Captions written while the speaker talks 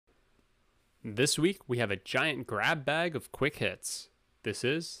This week, we have a giant grab bag of quick hits. This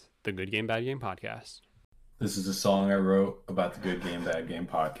is the Good Game, Bad Game podcast. This is a song I wrote about the Good Game, Bad Game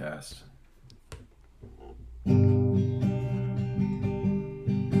podcast.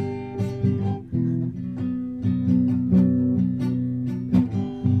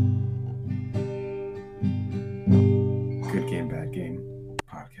 Good Game, Bad Game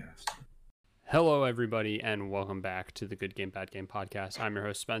podcast. Hello, everybody, and welcome back to the Good Game, Bad Game podcast. I'm your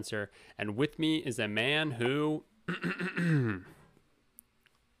host, Spencer, and with me is a man who...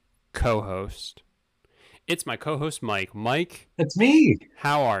 co-host. It's my co-host, Mike. Mike, It's me.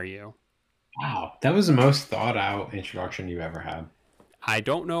 how are you? Wow, that was the most thought out introduction you've ever had. I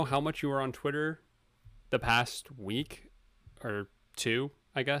don't know how much you were on Twitter the past week or two,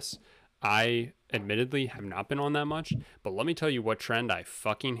 I guess. I admittedly have not been on that much, but let me tell you what trend I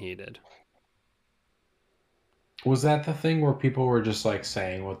fucking hated. Was that the thing where people were just like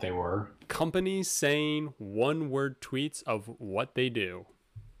saying what they were? Companies saying one-word tweets of what they do.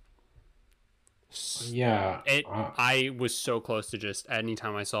 Yeah. I was so close to just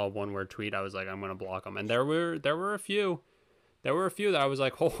anytime I saw a one-word tweet, I was like, I'm gonna block them. And there were a few that I was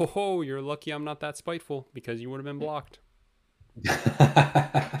like, ho ho ho, you're lucky I'm not that spiteful because you would have been blocked.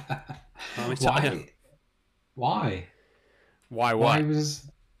 Let me tell you. Why? Why? Why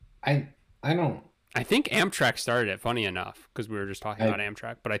was I don't. I think Amtrak started it. Funny enough, because we were just talking about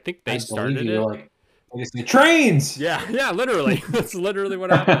Amtrak, but I think they I started believe you. it. Like, they say, trains. Yeah, literally. That's literally what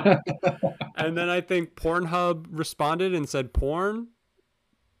happened. And then I think Pornhub responded and said porn.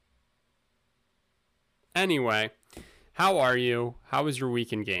 Anyway, how are you? How was your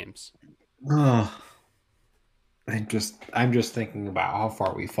week in games? I'm just thinking about how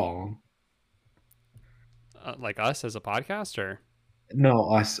far we've fallen. Like us as a podcaster? No,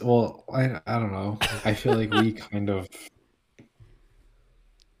 us. Well, I don't know. I feel like we kind of.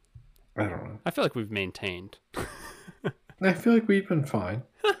 I don't know. I feel like we've maintained. I feel like we've been fine.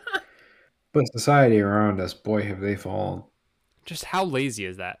 But society around us, boy, have they fallen. Just how lazy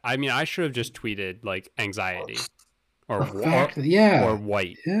is that? I mean, I should have just tweeted like anxiety or Yeah. or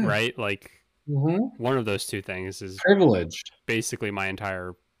white, Yeah. right? Like Mm-hmm. one of those two things is Privileged. basically my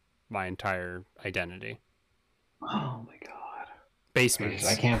entire identity. Oh my god. Basements.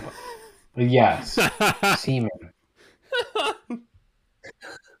 I can't. Yes. Semen. It's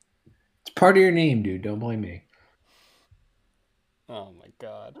part of your name, dude. Don't blame me. Oh my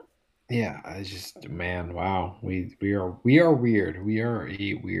god. Yeah, I just wow. We are weird. We are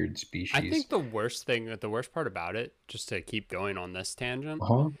a weird species. I think the worst part about it, just to keep going on this tangent,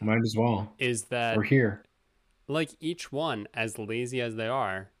 Might as well. is that We're here. like each one, as lazy as they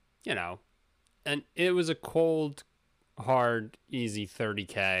are, and it was a cold, hard, easy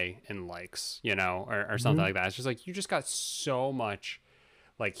 30K in likes, or something like that. It's just like you just got so much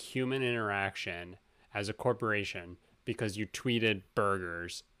like human interaction as a corporation because you tweeted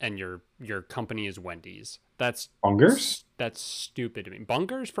burgers and your company is Wendy's. That's Bungers? That's stupid to me.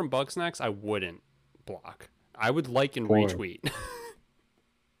 Bungers from Bugsnax, I wouldn't block. I would like and Boy. retweet.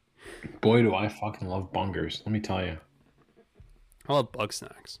 Boy, do I fucking love bungers. Let me tell you. I love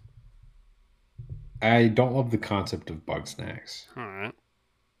Bugsnax. I don't love the concept of bug snacks, All right.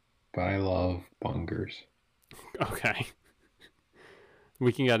 but I love bungers. Okay.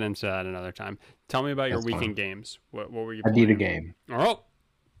 We can get into that another time. Tell me about your That's weekend fine. games. What were you I playing? beat a game. Oh,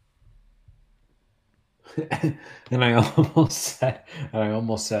 And I almost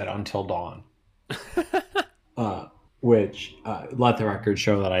said Until Dawn. Which let the record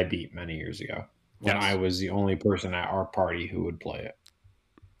show that I beat many years ago. When Yes. I was the only person at our party who would play it.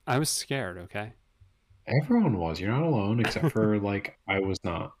 I was scared, okay? Everyone was. You're not alone, except for like I was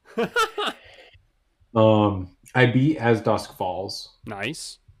not. I beat As Dusk Falls.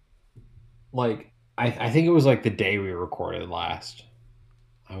 Nice. Like I think it was like the day we recorded last.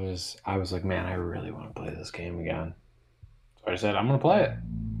 I was like, man, I really want to play this game again. So I said, I'm gonna play it.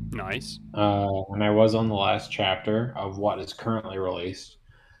 Nice. And I was on the last chapter of what is currently released,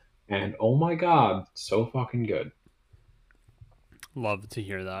 and oh my god, so fucking good. Love to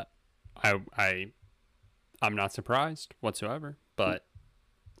hear that. I'm not surprised whatsoever, but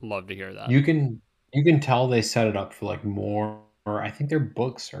love to hear that. You can tell they set it up for like more. Or I think they're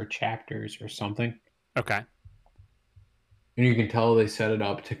books or chapters or something. Okay. And you can tell they set it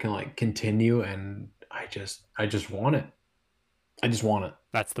up to continue, and I just want it. I just want it.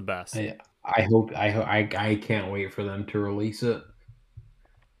 That's the best. I can't wait for them to release it.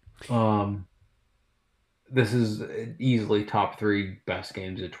 This is easily top 3 best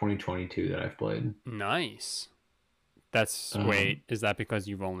games of 2022 that I've played. Nice. That's wait, is that because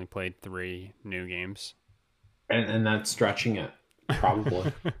you've only played 3 new games? And that's stretching it,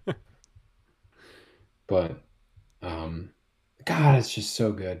 probably. But God, it's just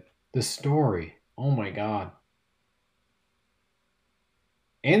so good. The story, oh my God,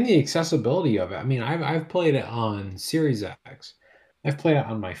 and the accessibility of it. I mean, I've played it on Series X. I've played it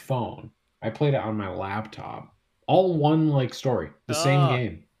on my phone. I played it on my laptop. All one like story, the same Uh,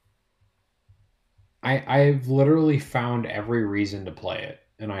 game. I've literally found every reason to play it,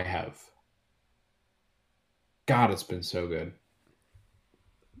 and I have. God, it's been so good.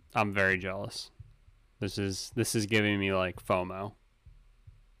 I'm very jealous. This is giving me like FOMO.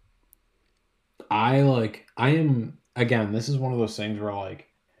 I am again, this is one of those things where like,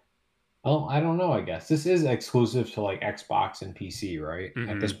 well, I don't know, I guess. This is exclusive to like Xbox and PC, right?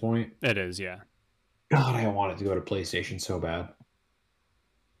 At Mm-hmm. this point. It is, yeah. God, I want it to go to PlayStation so bad.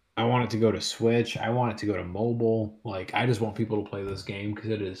 I want it to go to Switch. I want it to go to mobile. Like, I just want people to play this game because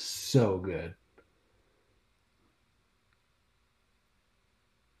it is so good.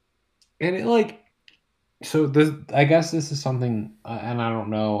 And it like, so this, I guess this is something, and I don't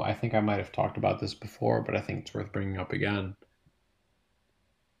know. I think I might have talked about this before, but I think it's worth bringing up again.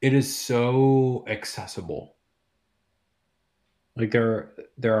 It is so accessible. Like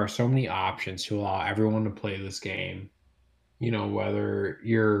there are so many options to allow everyone to play this game. You know, whether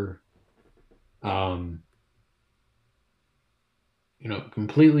you're um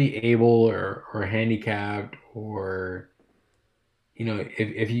completely able or handicapped, or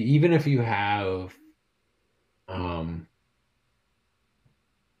if you, even if you have um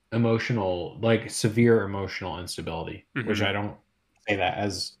emotional, like severe emotional instability, which Mm-hmm. I don't say that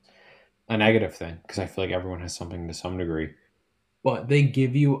as a negative thing because I feel like everyone has something to some degree. But they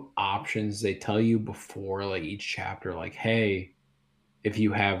give you options. They tell you before like each chapter, like, hey, if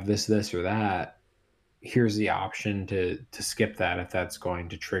you have this or that, here's the option to skip that if that's going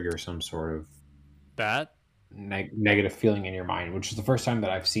to trigger some sort of That negative feeling in your mind, which is the first time that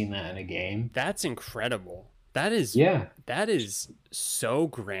I've seen that in a game. that's incredible. That is so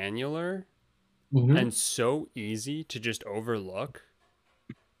granular Yeah. and so easy to just overlook.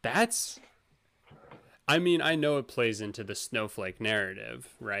 That's I mean, I know it plays into the snowflake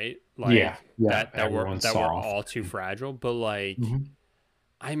narrative, right? Yeah, Like yeah, that we're everyone's that we're soft. all too fragile, but like Mhm.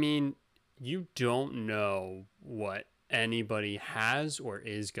 I mean, you don't know what anybody has or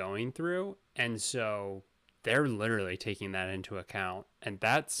is going through, and so they're literally taking that into account, and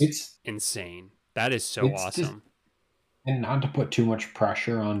that's It's insane. That is so it's just, awesome. and not to put too much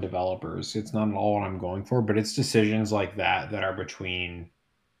pressure on developers, it's not at all what I'm going for, but it's decisions like that that are between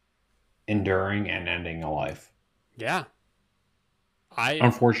enduring and ending a life. Yeah. I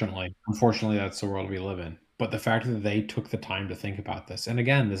Unfortunately, that's the world we live in. But the fact that they took the time to think about this, and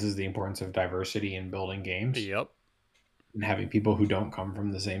again, this is the importance of diversity in building games Yep. and having people who don't come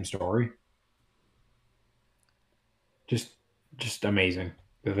from the same story. Just just amazing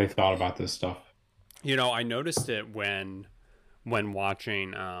that they thought about this stuff. I noticed it when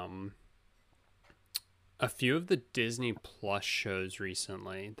watching a few of the Disney Plus shows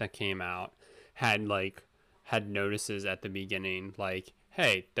recently that came out had notices at the beginning like,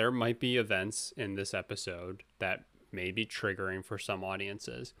 hey, there might be events in this episode that may be triggering for some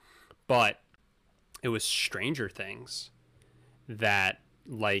audiences. But it was Stranger Things that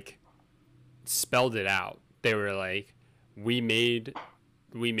like spelled it out. They were like, we made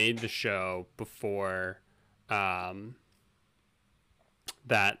the show before um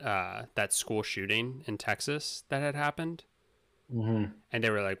that school shooting in Texas that had happened, Hmm. and they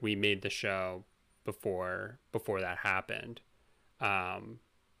were like, we made the show before that happened, um,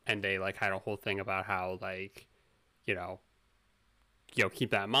 and they like had a whole thing about how like you know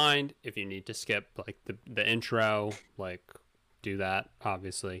keep that in mind if you need to skip like the intro, like do that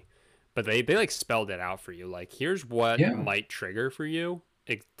obviously, but they like spelled it out for you, like here's what Yeah, might trigger for you,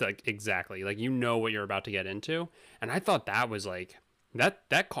 like exactly, like what you're about to get into. And I thought that was like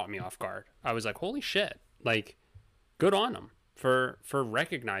that caught me off guard. I was like, holy shit, like good on them for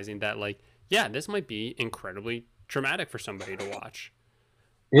recognizing that, like, yeah, this might be incredibly traumatic for somebody to watch.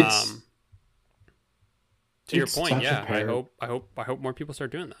 it's um to your it's point, such a yeah, I hope more people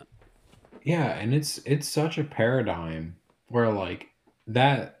start doing that. yeah, and it's such a paradigm where like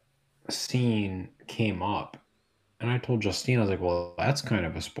that scene came up, and I told Justine, I was like, well, that's kind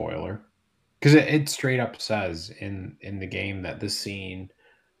of a spoiler because it straight up says in the game that this scene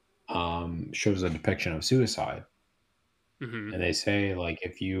shows a depiction of suicide. Hmm. And they say, like,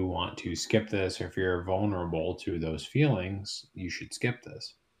 if you want to skip this, or if you're vulnerable to those feelings, you should skip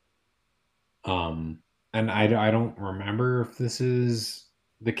this. Um, and I don't remember if this is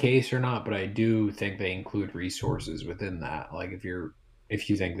the case or not, but I do think they include resources within that. Like, if you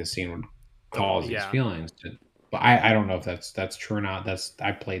think the scene would cause these Yeah. feelings, but I don't know if that's true or not.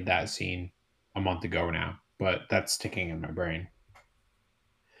 I played that scene a month ago now, but that's sticking in my brain.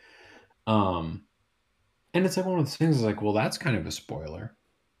 And it's like one of those things is like, well, that's kind of a spoiler.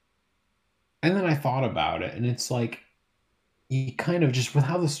 And then I thought about it, and it's like, you kind of just with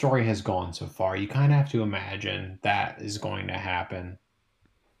how the story has gone so far, you kind of have to imagine that is going to happen.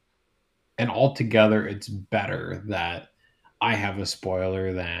 And altogether, it's better that I have a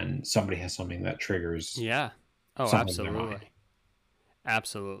spoiler than somebody has something that triggers Yeah. Oh, something in their mind. absolutely.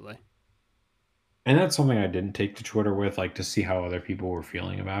 Absolutely. And that's something I didn't take to Twitter with, like to see how other people were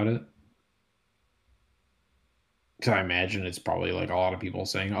feeling about it. Because I imagine it's probably like a lot of people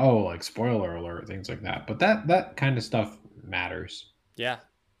saying, "Oh, like spoiler alert," things like that. But that kind of stuff matters. Yeah.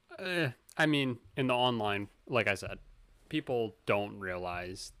 I mean, in the online, like I said, people don't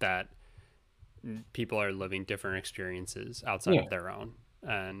realize that people are living different experiences outside Yeah. of their own,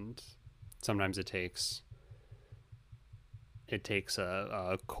 and sometimes it takes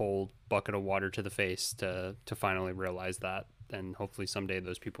a cold bucket of water to the face to finally realize that, and hopefully someday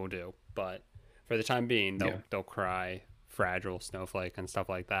those people do. But for the time being, Yeah. they'll cry fragile snowflake and stuff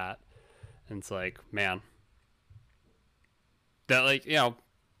like that, and it's like, man, that, like,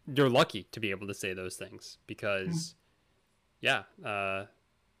 you're lucky to be able to say those things because yeah,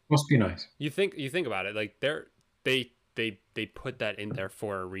 Must be nice. you think about it, like they put that in there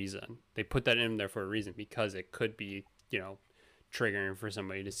for a reason. They put that in there for a reason because it could be, triggering for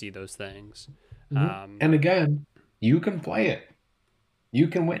somebody to see those things. And again, you can play it. You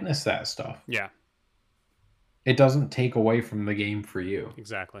can witness that stuff. Yeah, It doesn't take away from the game for you.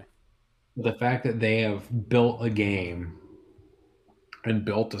 exactly. The fact that they have built a game and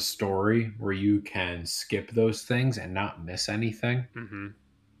built a story where you can skip those things and not miss anything Mm-hmm.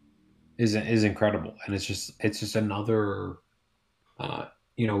 is incredible. And it's just another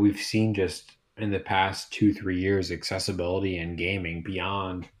we've seen just in the past 2-3 years accessibility in gaming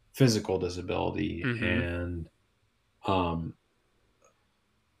beyond physical disability Mm-hmm. and um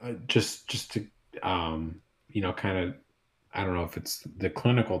just to kind of, I don't know if it's the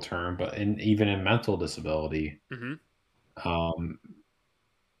clinical term, but even in mental disability, Mm-hmm. um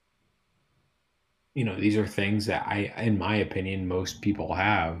these are things that in my opinion, most people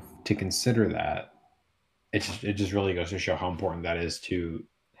have to consider that. It just really goes to show how important that is to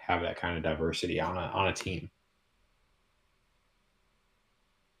have that kind of diversity on a team.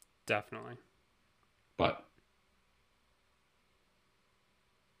 Definitely. But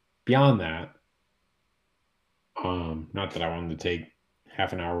beyond that, not that I wanted to take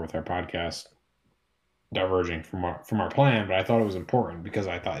half an hour with our podcast diverging from our plan, but I thought it was important because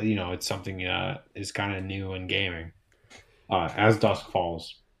I thought it's something is kind of new in gaming. As Dusk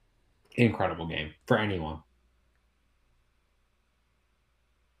Falls, incredible game for anyone,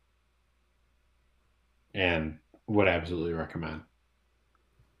 and would absolutely recommend.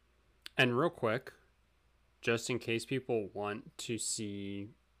 And real quick, just in case people want to see,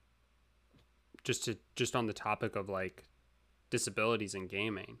 just on the topic of like disabilities in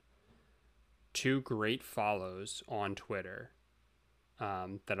gaming, two great follows on Twitter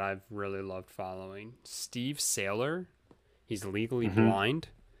that I've really loved following. Steve Saylor, he's legally blind.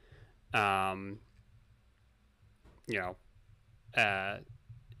 Um, you know,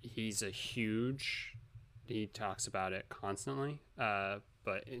 he's a huge. He talks about it constantly.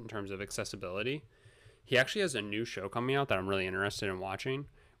 But in terms of accessibility, he actually has a new show coming out that I'm really interested in watching,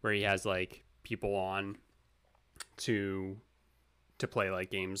 where he has like people on to play like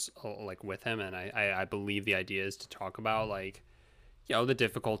games like with him, and I believe the idea is to talk about like the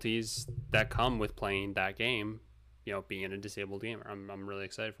difficulties that come with playing that game, being a disabled gamer. I'm really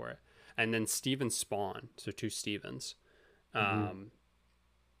excited for it. And then Steven Spawn, so two Stevens.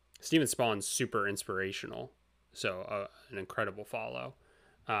 Steven Spawn's super inspirational, so an incredible follow.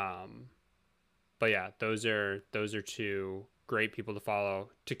 But yeah, those are two great people to follow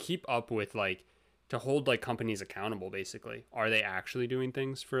to keep up with, like, to hold like companies accountable. Basically, are they actually doing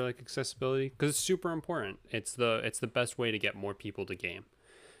things for like accessibility? Because it's super important. It's the best way to get more people to game,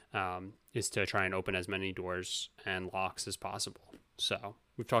 is to try and open as many doors and locks as possible. So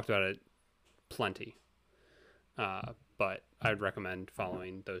we've talked about it plenty, but I'd recommend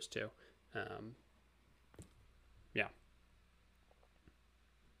following those two. Yeah.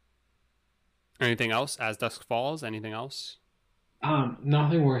 Anything else? As Dusk Falls? Anything else?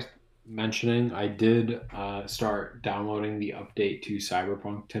 Nothing worth mentioning. I did start downloading the update to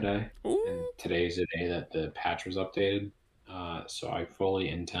Cyberpunk today, and Ooh. today's the day that the patch was updated. So I fully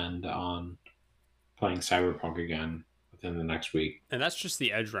intend on playing Cyberpunk again within the next week. And that's just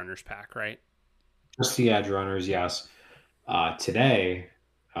the Edge Runners pack, right? Just the Edge Runners, yes. Today,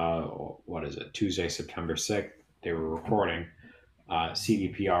 what is it? Tuesday, September 6th. They were recording.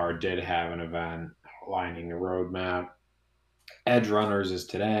 CDPR did have an event outlining the roadmap. Edge Runners is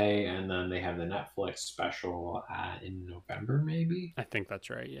today, and then they have the Netflix special in November, maybe. I think that's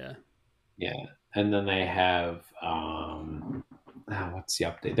right. Yeah. Yeah, and then they have what's the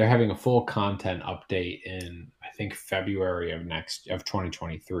update? They're having a full content update in I think February of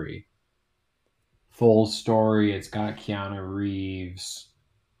 2023. Full story. It's got Keanu Reeves.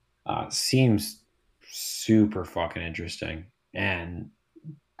 Seems super fucking interesting. And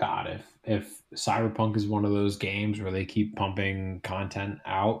God, if Cyberpunk is one of those games where they keep pumping content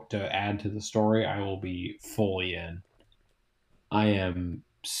out to add to the story, I will be fully in. I am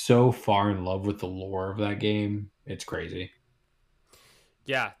so far in love with the lore of that game. It's crazy.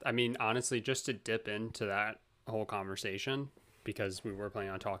 Yeah. I mean, honestly, just to dip into that whole conversation, because we were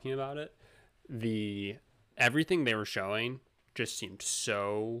planning on talking about it, the everything they were showing just seemed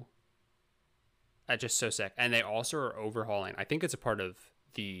so just so sick. And they also are overhauling. I think it's a part of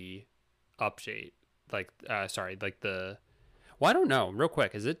the update. Like sorry, like the well, I don't know. Real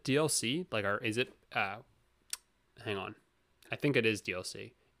quick, is it DLC? Like or is it hang on. I think it is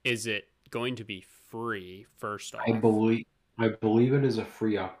DLC. Is it going to be free first I off? believe I believe it is a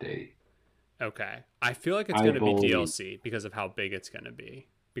free update. Okay. I feel like it's I going to be believe DLC because of how big it's going to be.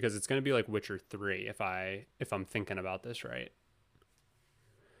 Because it's going to be like Witcher 3 if I'm thinking about this right.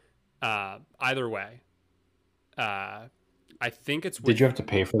 Either way, uh, I think it's Did with you have to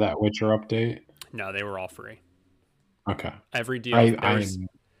pay for that Witcher update? no, they were all free. Okay. Every deal I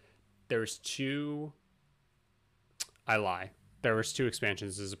there's two. I lie. There was two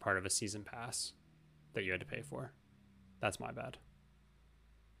expansions as a part of a season pass that you had to pay for. That's my bad.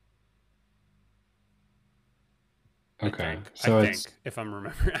 okay. I So think it's if I'm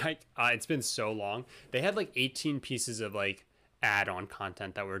remembering, it's been so long. They had like 18 pieces of like add-on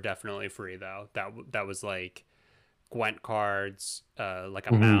content that were definitely free though. That was like Gwent cards, like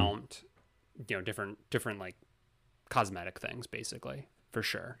a mhm. mount, different like cosmetic things basically for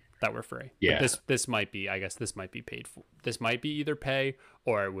sure that were free. But Yeah. this might be, I guess this might be paid for. This might be either pay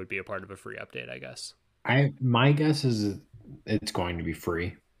or it would be a part of a free update, I guess. My guess is it's going to be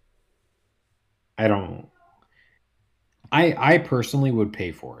free. I don't I personally would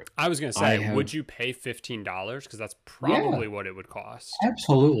pay for it. I was gonna I say, have would you pay $15? Because that's yeah, probably what it would cost.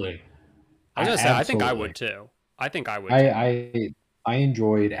 absolutely. I was I gonna say, I think I would absolutely. too. I think I would I too. I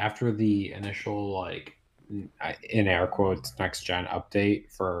enjoyed after the initial in air quotes next gen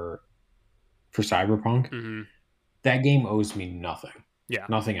update for Cyberpunk. Hmm. That game owes me nothing. Yeah,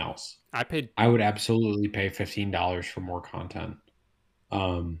 Nothing else. I paid. I would absolutely pay $15 for more content.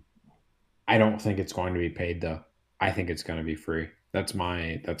 Um I don't think it's going to be paid though. I think it's going to be free. That's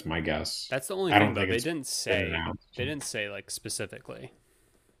my guess. That's the only I thing don't though. think it's been announced. They didn't say like specifically.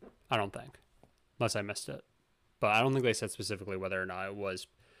 I don't think, unless I missed it. But I don't think they said specifically whether or not it was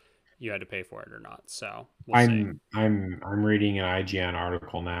you had to pay for it or not. So we'll see. I'm reading an IGN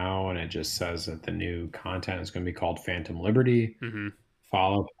article now, and it just says that the new content is going to be called Phantom Liberty. Hmm.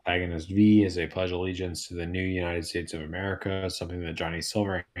 Follow protagonist V as they pledge allegiance to the new United States of America, something that Johnny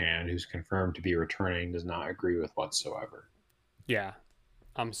Silverhand, who's confirmed to be returning, does not agree with whatsoever. Yeah,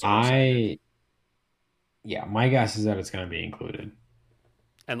 I'm so excited. I yeah, my guess is that it's going to be included.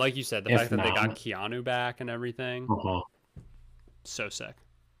 And like you said, the fact If that they got not, Keanu back and everything, uh-huh. so sick.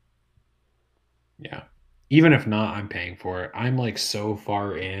 Yeah. Even if not, I'm paying for it. I'm like so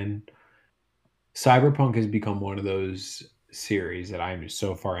far in. Cyberpunk has become one of those series that I'm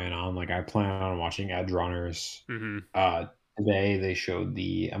so far in on. Like I plan on watching Edge Runners. Hmm. Uh Today they showed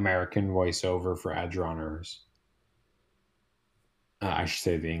the American voiceover for Edge Runners. I should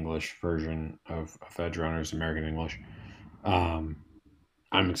say the English version of Edge Runners, American English. Um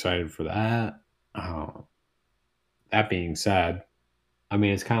I'm excited for that. Uh, that being said, I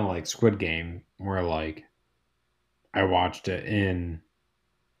mean it's kind of like Squid Game, where like I watched it in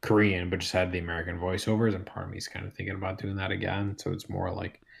Korean, but just had the American voiceovers, and part of me is kind of thinking about doing that again. So it's more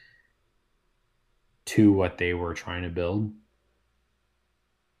like to what they were trying to build.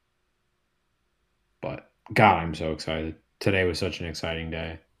 But God, I'm so excited. Today was such an exciting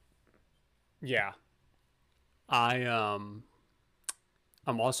day. Yeah, I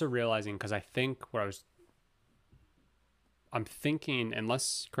I'm also realizing because I think I'm thinking,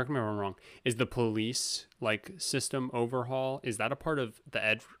 unless correct me if I'm wrong, is the police like system overhaul, is that a part of the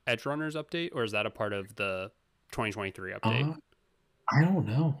Edge Runners update or is that a part of the 2023 update? Uh, I don't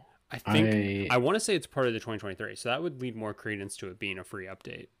know. I think I I want to say it's part of the 2023, so that would lead more credence to it being a free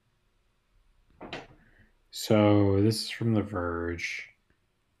update. so this is from The Verge.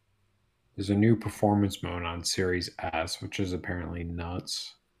 There's a new performance mode on Series S, which is apparently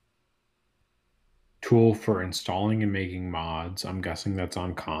nuts. tool for installing and making mods. I'm guessing that's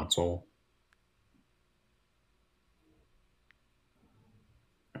on console.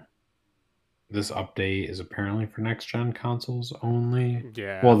 This update is apparently for next gen consoles only.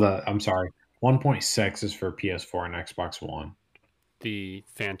 Yeah, Well, I'm sorry, 1.6 is for PS4 and Xbox One. the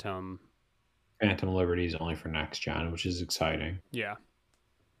Phantom. Phantom Liberty is only for next gen, which is exciting. Yeah.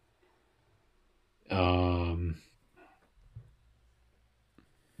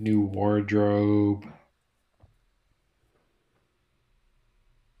 New wardrobe.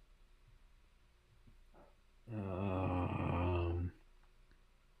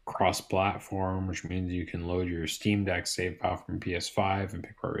 Cross-platform, which means you can load your Steam Deck save file from PS5 and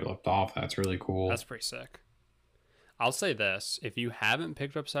pick where we left off. That's really cool. That's pretty sick. I'll say this. If you haven't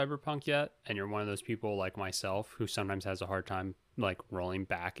picked up Cyberpunk yet, and you're one of those people like myself who sometimes has a hard time like rolling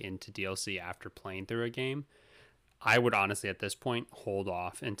back into DLC after playing through a game, I would honestly at this point hold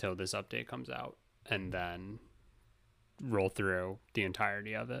off until this update comes out and then roll through the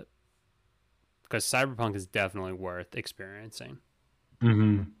entirety of it. Because Cyberpunk is definitely worth experiencing.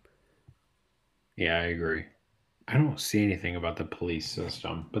 Mm-hmm. Yeah, I agree. I don't see anything about the police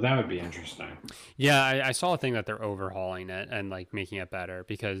system, but that would be interesting. Yeah, I saw a thing that they're overhauling it and like making it better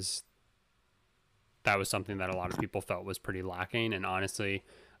because that was something that a lot of people felt was pretty lacking. And honestly,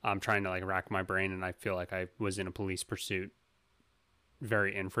 I'm trying to like rack my brain, and I feel like I was in a police pursuit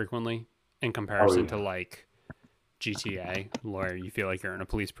very infrequently in comparison to like GTA, where you feel like you're in a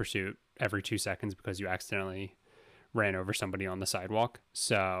police pursuit every 2 seconds because you accidentally ran over somebody on the sidewalk.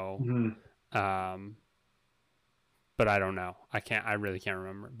 So, but I don't know. I really can't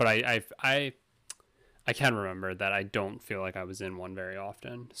remember. But I can remember that I don't feel like I was in one very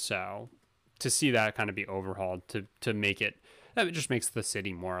often. So to see that kind of be overhauled to make it, that just makes the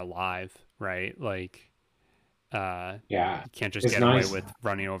city more alive, right? Like, yeah, you can't just get away with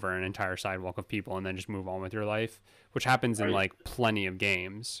running over an entire sidewalk of people and then just move on with your life, which happens in like plenty of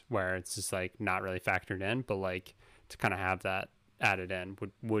games where it's just like not really factored in, but like to kind of have that added in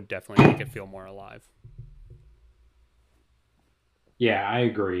would definitely make it feel more alive. Yeah, I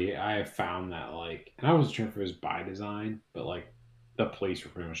agree. I have found that like, and I wasn't sure if it was by design, but like the police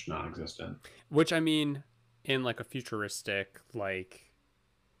were pretty much non-existent. Which I mean, in like a futuristic like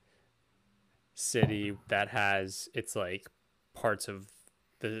city that has it's like parts of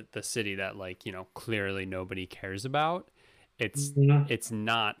the city that like clearly nobody cares about, it's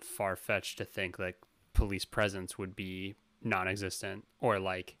not far-fetched to think like police presence would be non-existent, or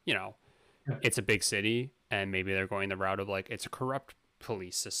like it's a big city and maybe they're going the route of like it's a corrupt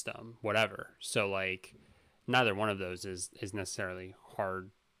police system, whatever. So like neither one of those is necessarily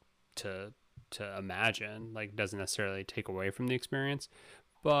hard to imagine, like doesn't necessarily take away from the experience.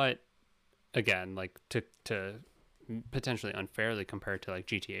 But again, like to potentially unfairly compared to like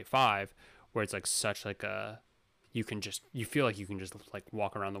GTA 5, where it's like such like a you feel like you can just like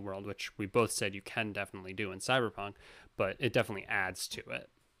walk around the world, which we both said you can definitely do in Cyberpunk, but it definitely adds to it.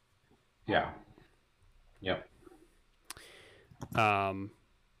 Yeah. Yep.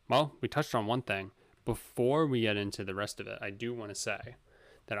 Well, we touched on one thing. Before we get into the rest of it, I do want to say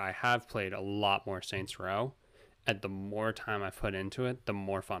that I have played a lot more Saints Row, and the more time I've put into it, the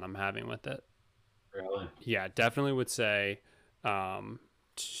more fun I'm having with it. Really? Yeah, definitely would say,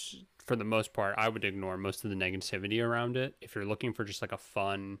 for the most part, I would ignore most of the negativity around it. If you're looking for just like a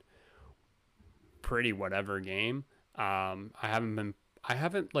fun, pretty whatever game, I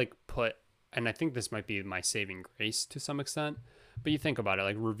haven't like put, and I think this might be my saving grace to some extent, but you think about it,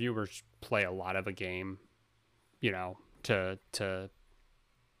 like reviewers play a lot of a game, to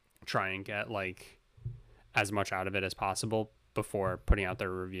try and get like as much out of it as possible before putting out their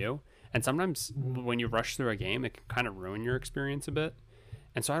review. And sometimes when you rush through a game, it can kind of ruin your experience a bit.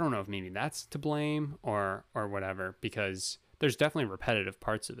 And so I don't know if maybe that's to blame or whatever, because there's definitely repetitive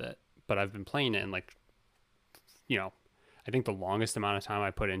parts of it, but I've been playing it in like, I think the longest amount of time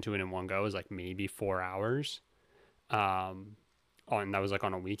I put into it in one go is like maybe 4 hours. And that was like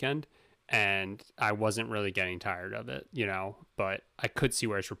on a weekend, and I wasn't really getting tired of it, but I could see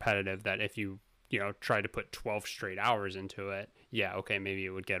where it's repetitive, that if you, try to put 12 straight hours into it, yeah, okay, maybe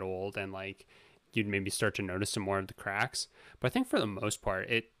it would get old and like you'd maybe start to notice some more of the cracks. But I think for the most part,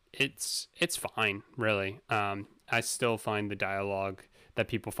 it's fine, really. I still find the dialogue that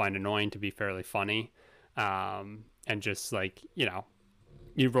people find annoying to be fairly funny. And just like,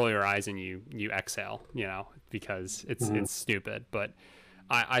 you roll your eyes and you exhale, because it's stupid, but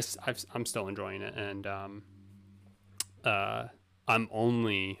I'm still enjoying it. And, I'm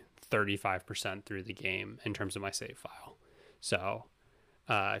only 35% through the game in terms of my save file. So,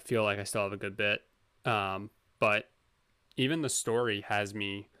 I feel like I still have a good bit. But even the story has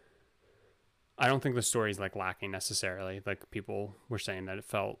me, I don't think the story's like lacking necessarily. Like people were saying that it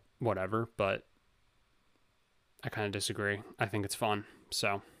felt whatever, but I kind of disagree. I think it's fun.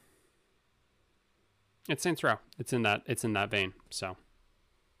 So it's Saints Row. It's in that vein. So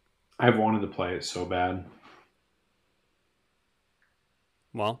I've wanted to play it so bad.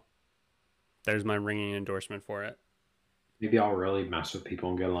 well, there's my ringing endorsement for it. Maybe I'll really mess with people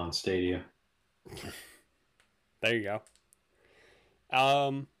and get it on Stadia. There you go.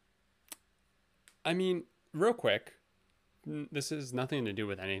 I mean, real quick, this has nothing to do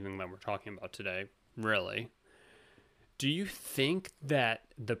with anything that we're talking about today, really. Do you think that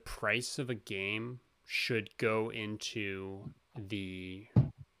the price of a game should go into the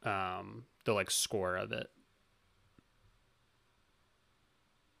like score of it?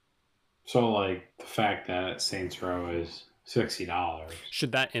 So, like, the fact that Saints Row is $60.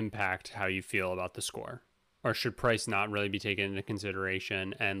 Should that impact how you feel about the score? Or should price not really be taken into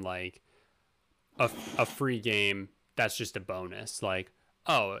consideration, and like a free game that's just a bonus, like,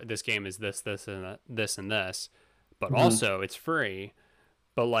 oh, this game is this and this, but also it's free,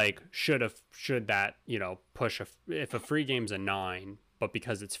 but like should that, you know, push if a free game's a 9 but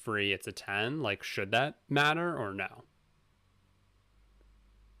because it's free it's a 10, like should that matter or no?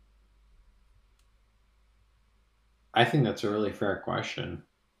 I think that's a really fair question.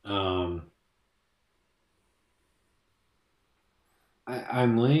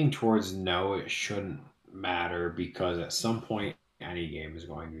 I'm leaning towards no, it shouldn't matter because at some point any game is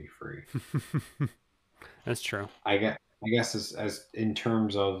going to be free. That's true. I guess as in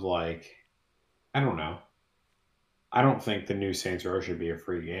terms of like, I don't know. I don't think the new Saints Row should be a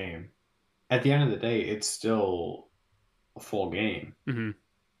free game. At the end of the day, it's still a full game. Mm-hmm. You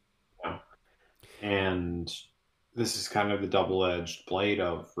know? And this is kind of the double-edged blade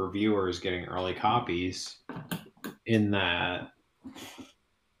of reviewers getting early copies in that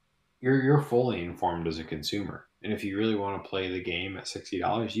you're fully informed as a consumer. And if you really want to play the game at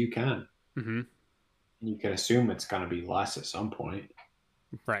 $60, you can. Mm-hmm. You can assume it's going to be less at some point.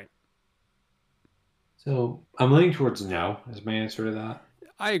 Right. So I'm leaning towards no as my answer to that.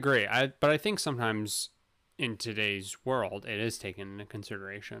 I agree. But I think sometimes in today's world, it is taken into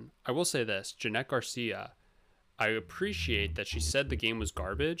consideration. I will say this, Jeanette Garcia, I appreciate that she said the game was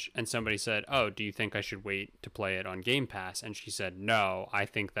garbage and somebody said, oh, do you think I should wait to play it on Game Pass? And she said, no, I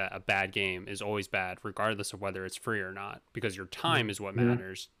think that a bad game is always bad, regardless of whether it's free or not, because your time is what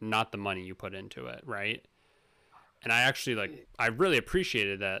matters, not the money you put into it, right? And I actually, like, I really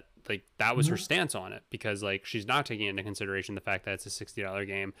appreciated that, like, that was her stance on it, because, like, she's not taking into consideration the fact that it's a $60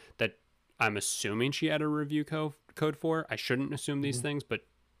 game that I'm assuming she had a review code for. I shouldn't assume these things, but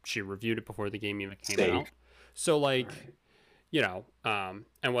she reviewed it before the game even came out. So, like, you know,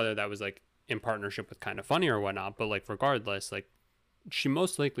 and whether that was, like, in partnership with Kind of Funny or whatnot, but, like, regardless, like, she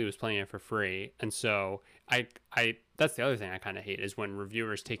most likely was playing it for free. And so I that's the other thing I kind of hate is when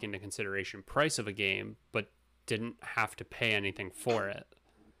reviewers take into consideration price of a game, but didn't have to pay anything for it.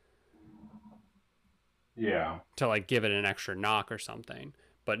 Yeah. To, like, give it an extra knock or something.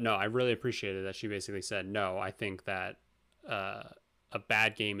 But no, I really appreciated that she basically said, no, I think that a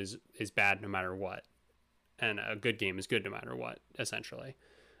bad game is bad no matter what. And a good game is good no matter what, essentially.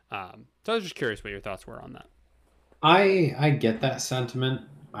 So I was just curious what your thoughts were on that. I get that sentiment.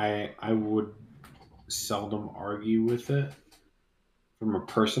 I would seldom argue with it. From a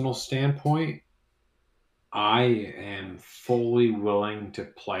personal standpoint, I am fully willing to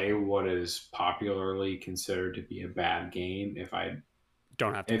play what is popularly considered to be a bad game if I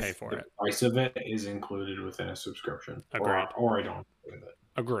don't have to pay for the it. price of it is included within a subscription. Agreed. Or I don't pay with it.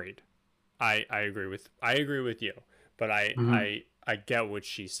 Agreed. I agree with you, but I get what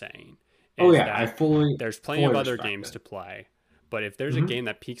she's saying. Oh yeah, there's plenty of other games to play, but if there's a game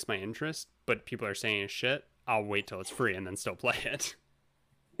that piques my interest, but people are saying it's shit, I'll wait till it's free and then still play it.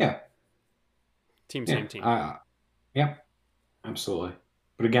 Yeah. Same team. Yeah, absolutely.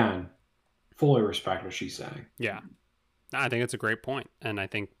 But again, fully respect what she's saying. Yeah. I think it's a great point, and I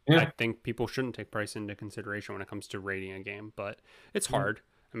think people shouldn't take price into consideration when it comes to rating a game, but it's hard.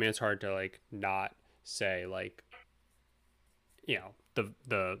 I mean, it's hard to, like, not say, like, you know,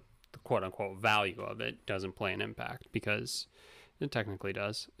 the quote unquote value of it doesn't play an impact, because it technically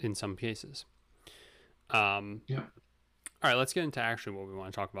does in some cases. All right, let's get into actually what we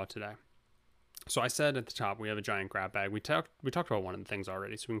want to talk about today. So I said at the top we have a giant grab bag. We talked about one of the things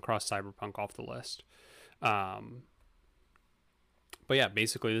already, so we can cross Cyberpunk off the list. But yeah,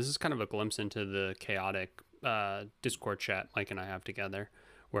 basically this is kind of a glimpse into the chaotic Discord chat Mike and I have together,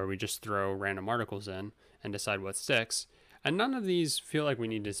 where we just throw random articles in and decide what sticks. And none of these feel like we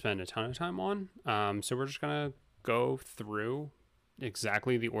need to spend a ton of time on. So we're just going to go through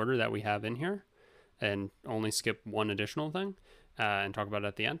exactly the order that we have in here. and only skip one additional thing and talk about it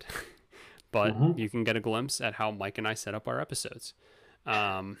at the end. But Mhm. you can get a glimpse at how Mike and I set up our episodes.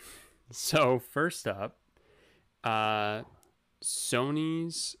 So first up, Sony's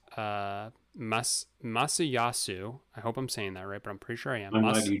Masayasu. I hope I'm saying that right, but I'm pretty sure I am. I'm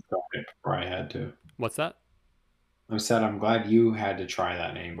glad you tried it before I had to. What's that? I said I'm glad you had to try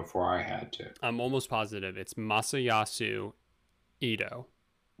that name before I had to. I'm almost positive it's Masayasu Ito.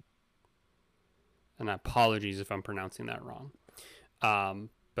 And apologies if I'm pronouncing that wrong.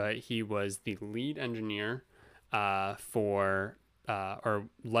 But he was the lead engineer or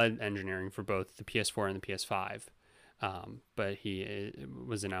led engineering for both the PS4 and the PS5. But he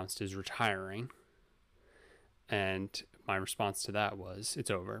was announced as retiring. And my response to that was,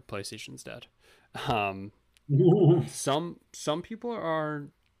 it's over. PlayStation's dead. Some people are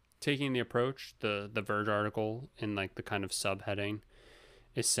taking the approach, the Verge article in like the kind of subheading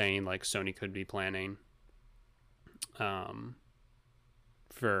is saying like Sony could be planning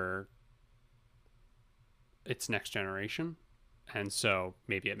for its next generation, and so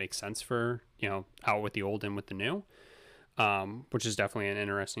maybe it makes sense for, you know, out with the old and with the new, which is definitely an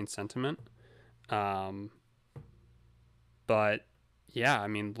interesting sentiment. But yeah, I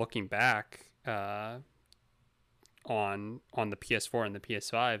mean, looking back on the PS4 and the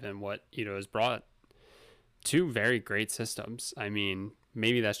PS5 and what Ito has brought, two very great systems. I mean,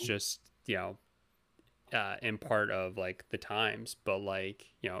 maybe that's just, you know, in part of like the times, but like,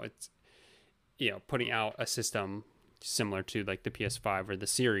 you know, it's, you know, putting out a system similar to like the PS5 or the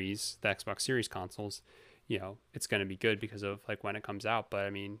series, the Xbox Series consoles, you know, it's going to be good because of like when it comes out. But I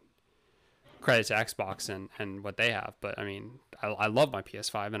mean, credit to Xbox and what they have. But I mean, I love my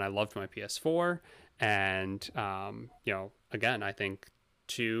PS5 and I loved my PS4. And, you know, again, I think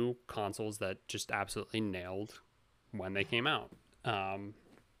two consoles that just absolutely nailed when they came out.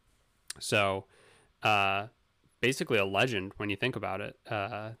 So basically a legend when you think about it,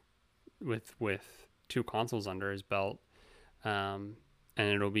 with two consoles under his belt. And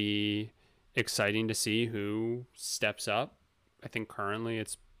it'll be exciting to see who steps up. I think currently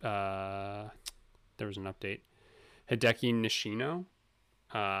it's there was an update. Hideki Nishino,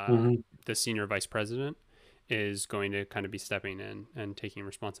 the senior vice president, is going to kind of be stepping in and taking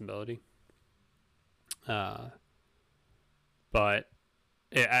responsibility. But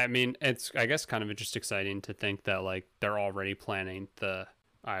I mean, it's, I guess, kind of just exciting to think that like they're already planning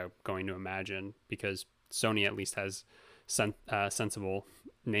I'm going to imagine, because Sony at least has sensible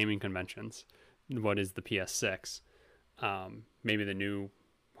naming conventions. What is the PS6? Maybe the new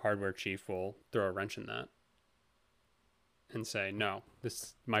hardware chief will throw a wrench in that and say, no,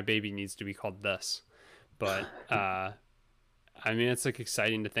 my baby needs to be called this. But I mean, it's like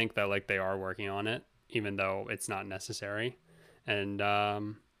exciting to think that like they are working on it, even though it's not necessary, and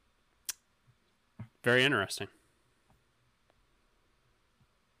very interesting.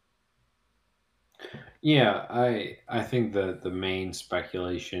 Yeah, I think that the main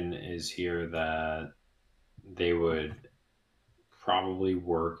speculation is here that they would probably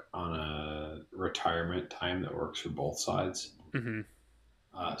work on a retirement time that works for both sides. Mm-hmm.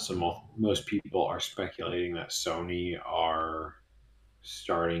 So most people are speculating that Sony are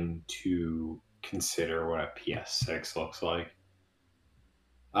starting to consider what a PS6 looks like,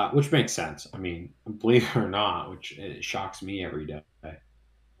 which makes sense. I mean, believe it or not, which it shocks me every day,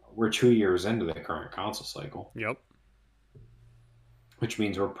 we're 2 years into the current console cycle. Yep. Which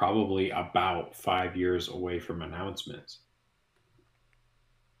means we're probably about 5 years away from announcements.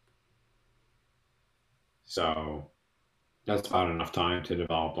 So that's about enough time to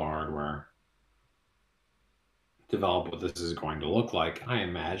develop the hardware, develop what this is going to look like. I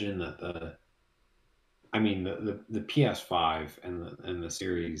imagine that the PS5 and the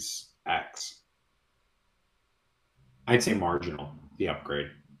Series X, I'd say marginal, the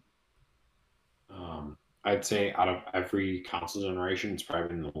upgrade. I'd say out of every console generation, it's probably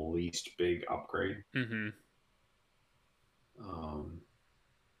been the least big upgrade. Mm-hmm.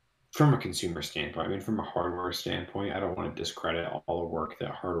 From a consumer standpoint, I mean, from a hardware standpoint, I don't want to discredit all the work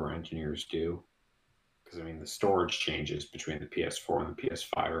that hardware engineers do. Because, I mean, the storage changes between the PS4 and the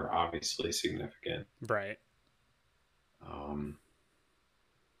PS5 are obviously significant. Right.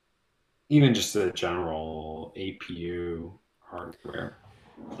 Even just the general APU hardware,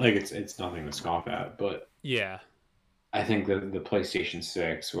 like it's nothing to scoff at. But Yeah. I think that the PlayStation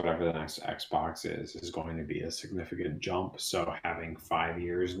 6, whatever the next Xbox is going to be a significant jump. So having 5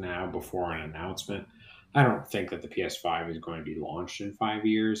 years now before an announcement, I don't think that the PS5 is going to be launched in 5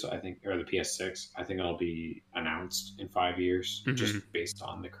 years. I think, or the PS6, I think it'll be announced in 5 years, just based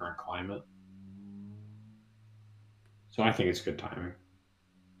on the current climate. So I think it's good timing.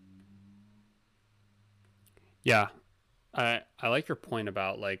 Yeah, I like your point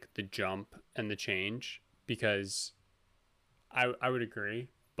about like the jump and the change because I would agree,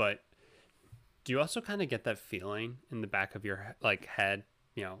 but do you also kind of get that feeling in the back of your like head,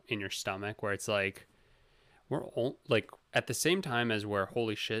 in your stomach where it's like like at the same time as we're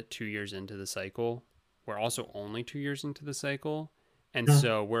holy shit 2 years into the cycle, we're also only 2 years into the cycle. And Hmm.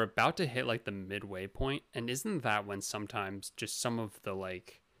 so we're about to hit like the midway point. And isn't that when sometimes just some of the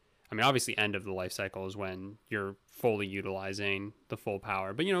like, I mean, obviously, end of the life cycle is when you're fully utilizing the full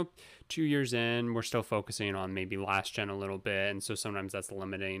power. But, 2 years in, we're still focusing on maybe last gen a little bit. And so sometimes that's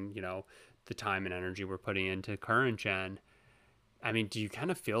limiting, the time and energy we're putting into current gen. I mean, do you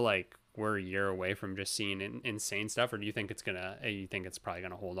kind of feel like we're a year away from just seeing insane stuff, or do you think you think it's probably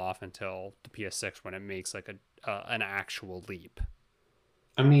gonna hold off until the PS6 when it makes like a an actual leap,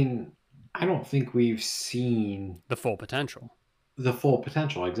 I mean, I don't think we've seen the full potential? the full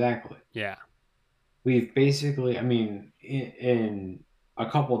potential exactly. Yeah. We've basically, I mean, in a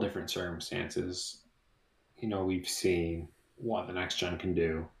couple different circumstances, we've seen what the next gen can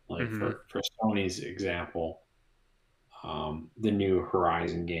do. Like Mm-hmm. for Sony's example, the new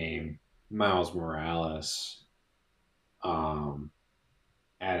Horizon game, Miles Morales, um,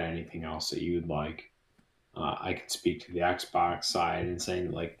 add anything else that you'd like. I could speak to the Xbox side and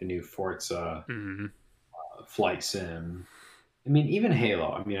saying like the new Forza Mm-hmm. Flight Sim. I mean, even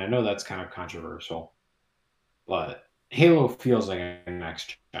Halo. I mean, I know that's kind of controversial, but Halo feels like a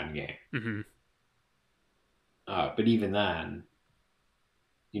next gen game. Mm-hmm. But even then,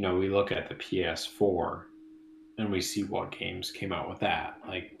 we look at the PS4 and we see what games came out with that,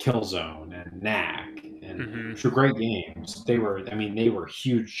 like Killzone and Knack, and Mm-hmm. which were great games. They were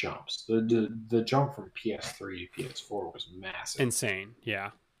huge jumps. The jump from PS3 to PS4 was massive. Insane.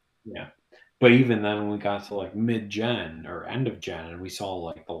 Yeah. Yeah. But even then, when we got to like mid gen or end of gen, and we saw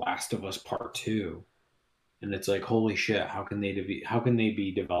like The Last of Us Part Two, and it's like, holy shit, how can they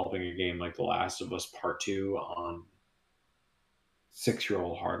be developing a game like The Last of Us Part Two on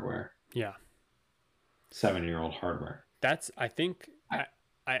 6-year-old hardware, Yeah. 7-year-old hardware? That's I,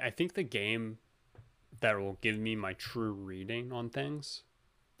 I think the game that will give me my true reading on things,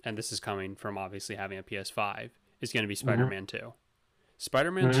 and this is coming from obviously having a PS5, is going to be mhm, Spider-Man 2.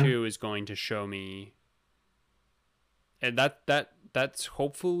 Spider-Man mhm. 2 is going to show me, and that's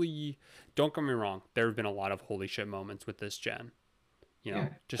hopefully, don't get me wrong, there have been a lot of holy shit moments with this gen. Yeah,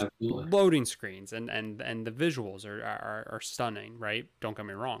 Just absolutely. loading screens and the visuals are stunning, right? Don't get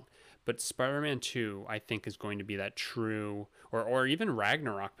me wrong. But Spider-Man 2, I think, is going to be that true, or even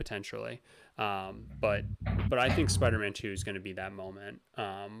Ragnarok potentially. But I think Spider-Man 2 is going to be that moment,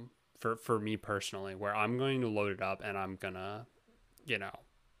 for me personally, where I'm going to load it up and I'm gonna, you know,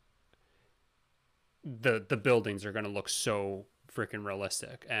 the buildings are going to look so freaking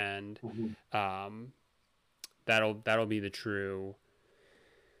realistic, and Mhm. um, that'll be the true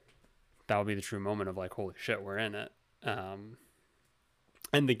moment of like, holy shit, we're in it. Um,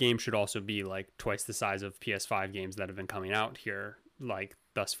 and the game should also be like twice the size of PS5 games that have been coming out here like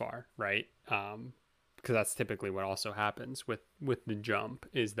thus far, right? Because that's typically what also happens with the jump,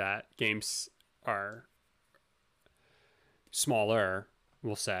 is that games are smaller,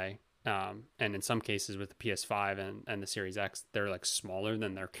 we'll say. And in some cases with the PS5 and the Series X, they're like smaller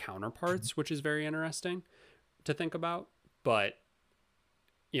than their counterparts, which is very interesting to think about. But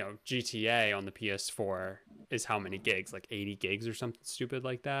GTA on the PS4 is how many gigs? Like 80 gigs or something stupid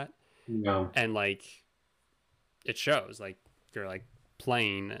like that. No. And like it shows, like you're like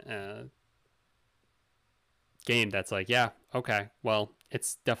playing a game that's like, yeah, okay, well,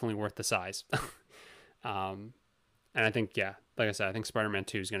 it's definitely worth the size. um, and I think, yeah, like I said, I think Spider-Man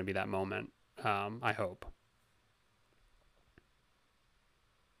 2 is going to be that moment. I hope.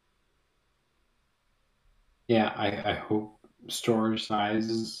 Yeah, I hope storage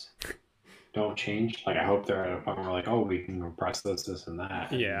sizes don't change. Like, I hope they're at a point where, like, oh, we can compress this, and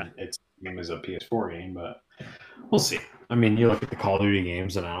that, Yeah. and it's game as a PS4 game, but we'll see. I mean, you look at the Call of Duty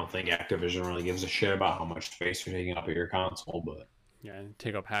games, and I don't think Activision really gives a shit about how much space you're taking up at your console, but Yeah.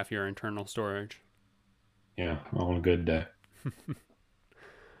 Take up half your internal storage. yeah, on a good day.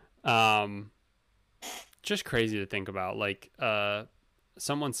 Um, just crazy to think about. Like,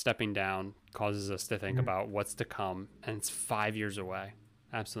 someone stepping down causes us to think about what's to come, and it's 5 years away.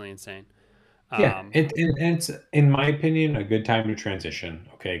 Absolutely insane. Yeah, Um, and it's, in my opinion, a good time to transition,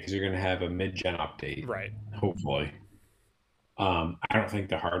 okay, because you're going to have a mid-gen update, right. hopefully. I don't think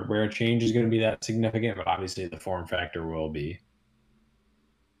the hardware change is going to be that significant, but obviously the form factor will be.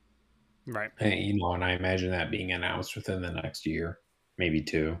 Right. And I imagine that being announced within the next year, maybe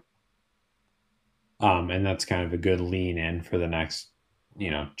two. And that's kind of a good lean in for the next,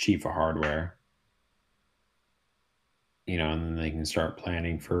 chief of hardware. and then they can start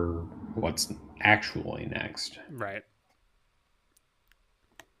planning for what's actually next. Right.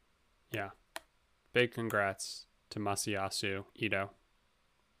 Yeah. Big congrats to Masayasu Ito.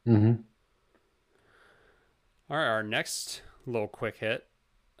 Mm-hmm. All right, our next little quick hit.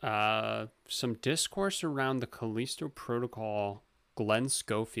 Some discourse around the Callisto Protocol Glenn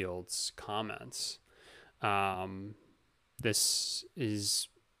Schofield's comments. This is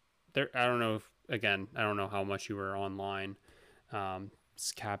there. I don't know if, again, I don't know how much you were online.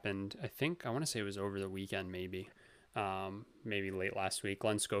 This happened, I think, I want to say it was over the weekend, maybe late last week.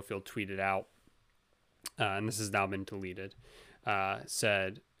 Glenn Schofield tweeted out, and this has now been deleted,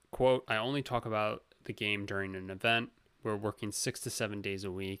 said, quote, "I only talk about the game during an event. We're working 6 to 7 days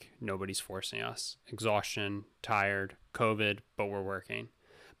a week. Nobody's forcing us. Exhaustion, tired, COVID, but we're working.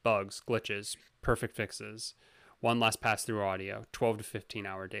 Bugs, glitches, perfect fixes. One last pass through audio, 12 to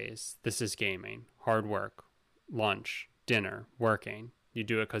 15-hour days. This is gaming. Hard work, lunch, dinner, working. You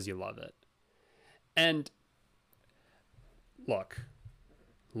do it because you love it." And look,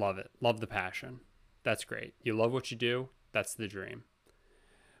 love it. Love the passion. That's great. You love what you do. That's the dream.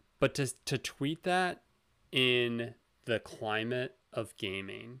 But to tweet that in the climate of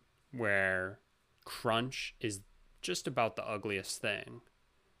gaming where crunch is just about the ugliest thing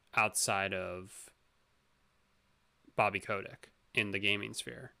outside of Bobby Kotick in the gaming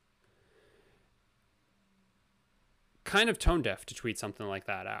sphere, kind of tone deaf to tweet something like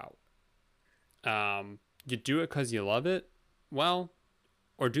that out. You do it because you love it? Well,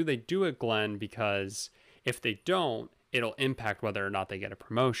 or do they do it, Glenn, because if they don't, it'll impact whether or not they get a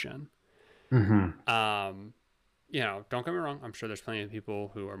promotion? Mm-hmm. Don't get me wrong. I'm sure there's plenty of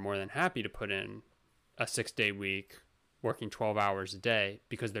people who are more than happy to put in a 6-day week working 12 hours a day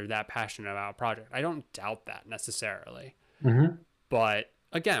because they're that passionate about a project. I don't doubt that necessarily. Mm-hmm. But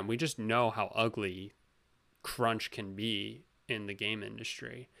again, we just know how ugly crunch can be in the game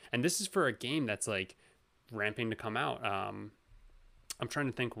industry. And this is for a game that's like ramping to come out. I'm trying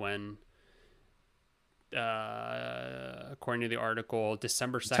to think when, according to the article,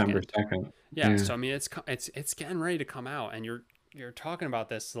 December 2nd. December 2nd. Yeah. So I mean, it's getting ready to come out, and you're talking about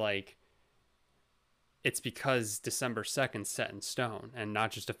this like it's because December 2nd set in stone and not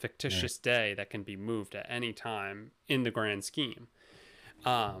just a fictitious day that can be moved at any time in the grand scheme.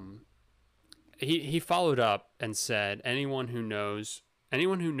 He followed up and said, anyone who knows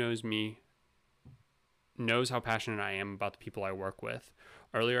me knows how passionate I am about the people I work with.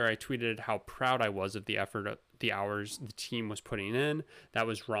 Earlier, I tweeted how proud I was of the effort, the hours the team was putting in. That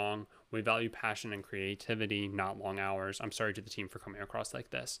was wrong. We value passion and creativity, not long hours. I'm sorry to the team for coming across like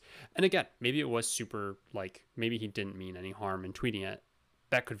this. And again, maybe it was super, maybe he didn't mean any harm in tweeting it.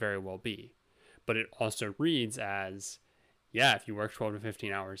 That could very well be. But it also reads as, yeah, if you work 12 to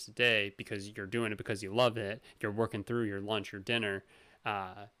 15 hours a day because you're doing it because you love it, you're working through your lunch, your dinner,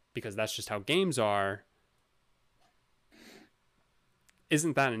 because that's just how games are.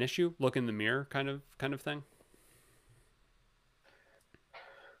 Isn't that an issue? Look in the mirror kind of thing.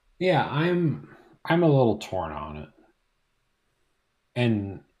 Yeah, I'm a little torn on it.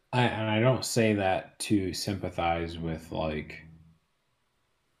 And I don't say that to sympathize with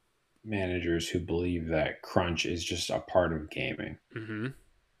managers who believe that crunch is just a part of gaming. Mm-hmm.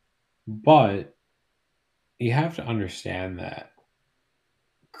 But you have to understand that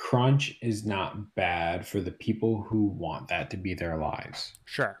crunch is not bad for the people who want that to be their lives.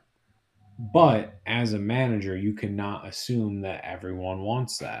 Sure. But as a manager, you cannot assume that everyone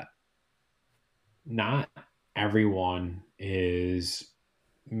wants that. Not everyone is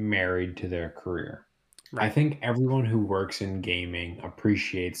married to their career. Right. I think everyone who works in gaming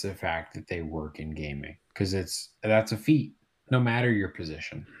appreciates the fact that they work in gaming because that's a feat, no matter your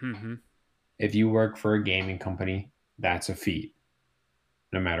position. Mm-hmm. If you work for a gaming company, that's a feat,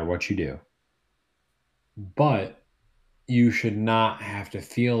 no matter what you do. But you should not have to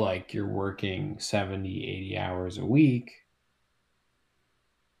feel like you're working 70, 80 hours a week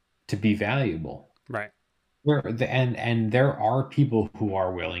to be valuable. Right. And there are people who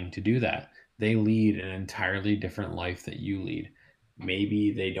are willing to do that. They lead an entirely different life that you lead.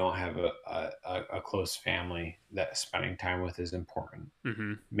 Maybe they don't have a close family that spending time with is important.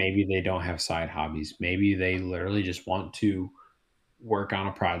 Mm-hmm. Maybe they don't have side hobbies. Maybe they literally just want to work on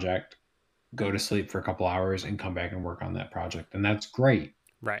a project, go to sleep for a couple hours, and come back and work on that project. And that's great.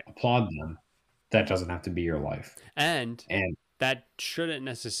 Right. Applaud them. That doesn't have to be your life. And that shouldn't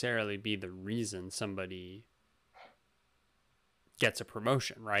necessarily be the reason somebody gets a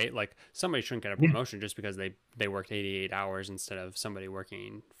promotion, right? Like somebody shouldn't get a promotion just because they worked 88 hours instead of somebody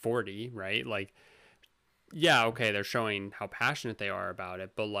working 40, right? Like, yeah, okay, they're showing how passionate they are about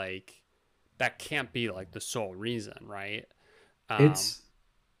it, but that can't be like the sole reason, right? It's,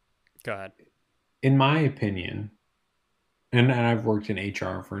 Go ahead. in my opinion, and I've worked in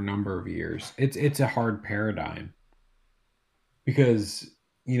HR for a number of years. It's a hard paradigm because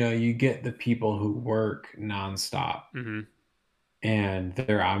you get the people who work nonstop Mm-hmm. and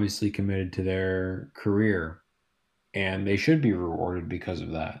they're obviously committed to their career and they should be rewarded because of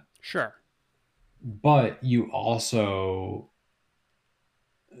that. Sure. But you also,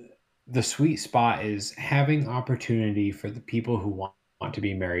 the sweet spot is having opportunity for the people who want to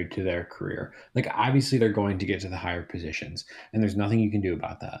be married to their career. Like, obviously, they're going to get to the higher positions, and there's nothing you can do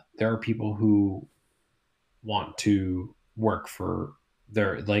about that. There are people who want to work for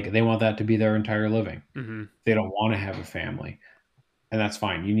they want that to be their entire living. Mm-hmm. They don't want to have a family, and that's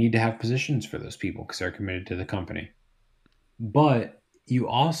fine. You need to have positions for those people because they're committed to the company. But you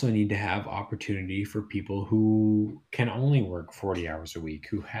also need to have opportunity for people who can only work 40 hours a week,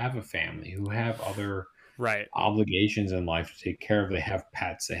 who have a family, who have other Right. obligations in life to take care of. They have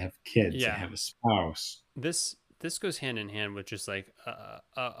pets, they have kids, they Yeah. have a spouse. This goes hand in hand with just like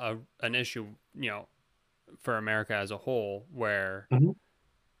an issue, for America as a whole, where Mhm.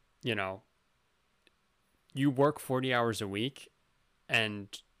 you know you work 40 hours a week,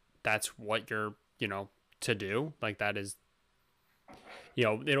 and that's what you're to do. Like, that is,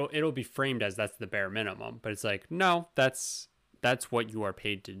 it'll be framed as that's the bare minimum, but it's like, no, that's what you are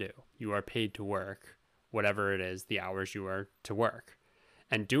paid to do. You are paid to work whatever it is, the hours you are to work,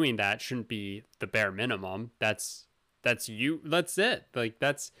 and doing that shouldn't be the bare minimum. That's it. Like,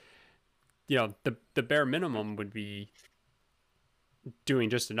 that's the bare minimum would be doing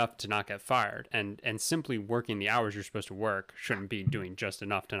just enough to not get fired, and simply working the hours you're supposed to work shouldn't be doing just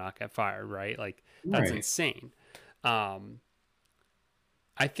enough to not get fired, right? Like, that's Right. insane. I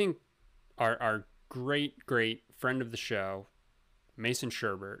think our great friend of the show, Mason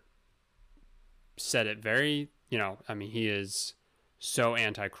Sherbert, said it very, I mean, he is so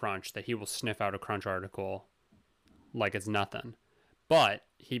anti-crunch that he will sniff out a crunch article like it's nothing. But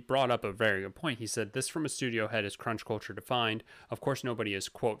he brought up a very good point. He said, this from a studio head is crunch culture defined. Of course, nobody is,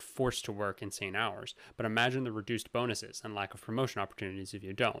 quote, forced to work insane hours. But imagine the reduced bonuses and lack of promotion opportunities if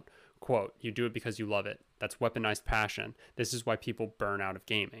you don't. Quote, you do it because you love it. That's weaponized passion. This is why people burn out of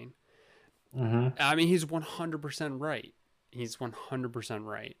gaming. Mhm. I mean, he's 100% right. He's 100%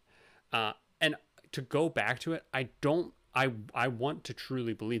 right. And to go back to it, I want to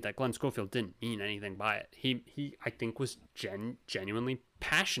truly believe that Glenn Schofield didn't mean anything by it. He I think was genuinely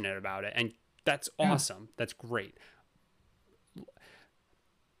passionate about it, and that's awesome. That's great.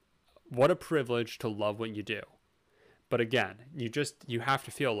 What a privilege to love what you do. But again, you have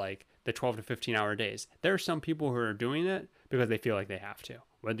to feel like the 12 to 15 hour days. There are some people who are doing it because they feel like they have to,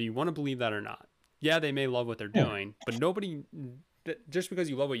 whether you want to believe that or not. Yeah, they may love what they're Yeah. doing, but just because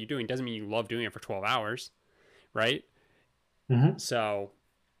you love what you're doing doesn't mean you love doing it for 12 hours, right? Mhm. So,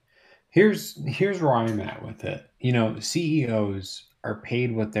 Here's where I'm at with it. CEOs are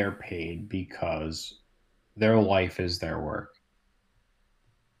paid what they're paid because their life is their work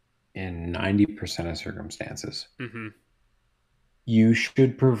in 90% of circumstances. mm-hmm, You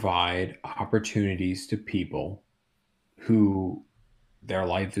should provide opportunities to people who their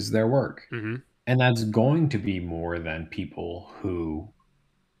life is their work. mm-hmm, And that's going to be more than people who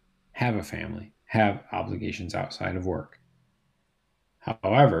have a family, have obligations outside of work.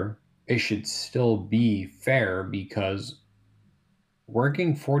 However, it should still be fair because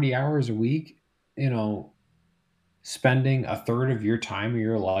working 40 hours a week, you know, spending a third of your time of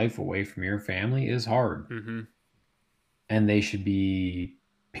your life away from your family is hard. mm-hmm. And they should be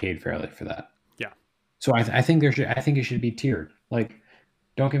paid fairly for that. Yeah. So I think I think it should be tiered. Like,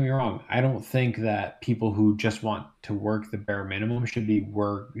 don't get me wrong. I don't think that people who just want to work the bare minimum should be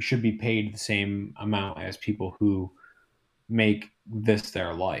paid the same amount as people who make this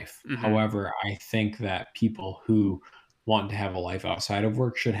their life. Mm-hmm. However, I think that people who want to have a life outside of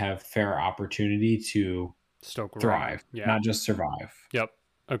work should have fair opportunity to Still great. thrive, Yeah. not just survive. Yep.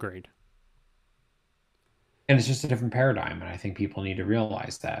 Agreed. And it's just a different paradigm, and I think people need to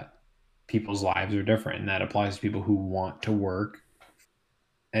realize that people's lives are different, and that applies to people who want to work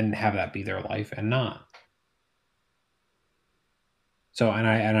and have that be their life and not. So, and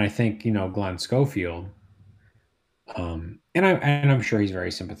I think Glenn Schofield, and I'm sure he's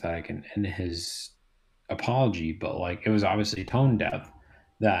very sympathetic in his apology, but like, it was obviously tone deaf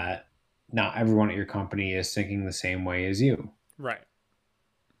that not everyone at your company is thinking the same way as you. Right.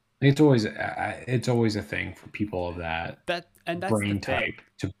 It's always a thing for people of that That's brain the thing. type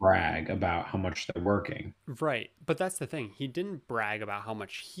to brag about how much they're working. Right. But that's the thing. He didn't brag about how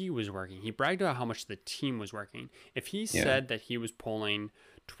much he was working. He bragged about how much the team was working. If he said that he was pulling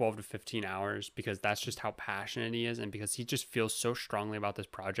 12 to 15 hours because that's just how passionate he is, and because he just feels so strongly about this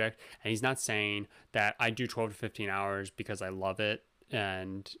project. And he's not saying that I do 12 to 15 hours because I love it,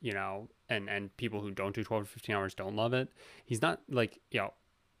 and and people who don't do 12 to 15 hours don't love it. He's not like,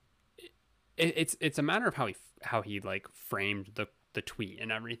 it's a matter of how he like framed the tweet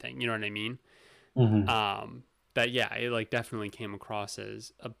and everything, you know what I mean? That yeah, it like definitely came across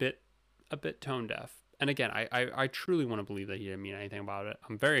as a bit tone deaf. And again, I truly want to believe that he didn't mean anything about it.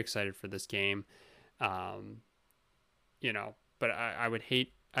 I'm very excited for this game. But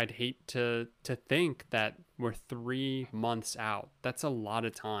I'd hate to think that we're 3 months out. That's a lot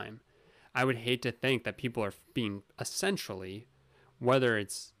of time. I would hate to think that people are being essentially, whether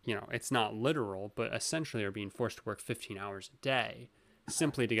it's, it's not literal, but essentially are being forced to work 15 hours a day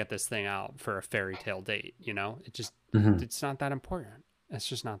simply to get this thing out for a fairy tale date. It's not that important. It's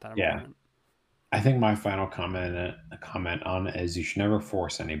just not that important. I think my final comment on it is you should never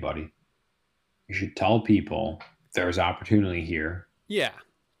force anybody. You should tell people there's opportunity here. Yeah.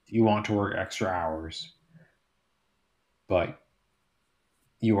 If you want to work extra hours, but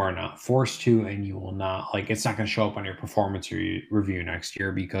you are not forced to, and you will not, like, it's not going to show up on your performance review next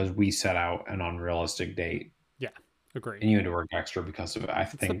year because we set out an unrealistic date. Yeah, agreed. And you had to work extra because of it. I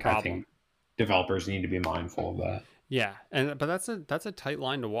think developers need to be mindful of that. Yeah, but that's a tight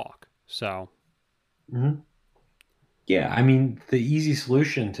line to walk. So. Yeah, I mean, the easy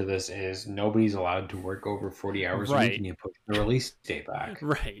solution to this is nobody's allowed to work over 40 hours a week, and you push the release date back.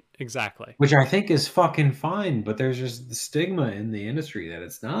 Right, exactly. Which I think is fucking fine, but there's just the stigma in the industry that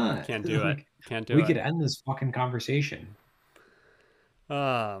it's not. Can't do it. Can't do it. We could end this fucking conversation.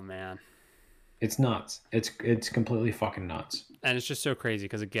 Oh, man. It's nuts. It's completely fucking nuts. And it's just so crazy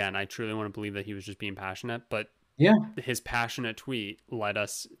because, again, I truly want to believe that he was just being passionate, but yeah, his passionate tweet led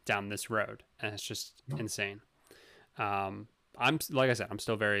us down this road, and it's just insane. I'm like I said, I'm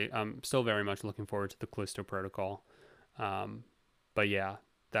still very much looking forward to the Callisto Protocol. But yeah,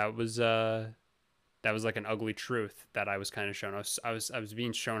 that was like an ugly truth that I was kind of shown. I was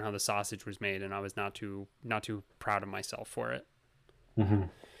being shown how the sausage was made, and I was not too proud of myself for it.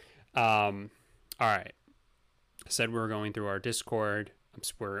 All right. I said we were going through our Discord.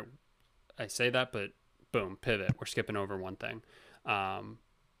 I say that, but boom, pivot. We're skipping over one thing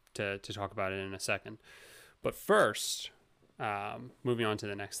to talk about it in a second. But first, moving on to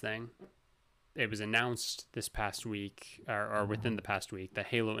the next thing, it was announced this past week, or within the past week, that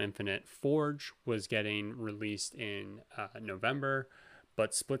Halo Infinite Forge was getting released in November,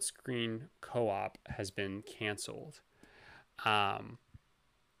 but split screen co-op has been canceled. And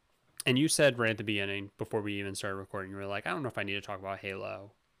you said right at the beginning, before we even started recording, you were like, I don't know if I need to talk about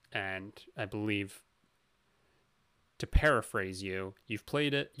Halo. And I believe, to paraphrase you, you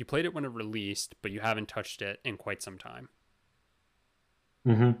played it when it released, but you haven't touched it in quite some time.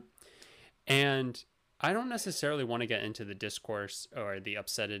 And I don't necessarily want to get into the discourse or the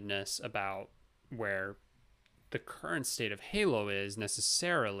upsettedness about where the current state of Halo is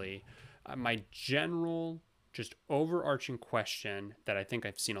necessarily. My general, just overarching question that I think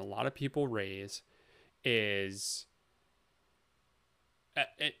I've seen a lot of people raise is, let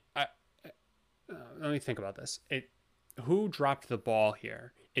me think about this. Who dropped the ball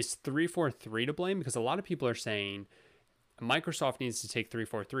here? Is 343 to blame? Because a lot of people are saying Microsoft needs to take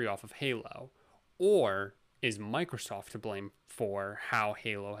 343 off of Halo, or is Microsoft to blame for how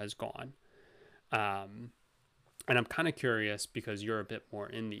Halo has gone? And I'm kind of curious because you're a bit more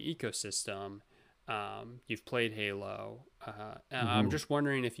in the ecosystem. You've played Halo. I'm just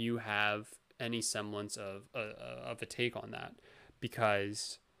wondering if you have any semblance of a take on that,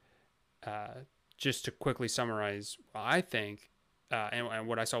 because just to quickly summarize what I think, and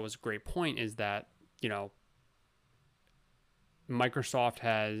what I saw was a great point, is that, Microsoft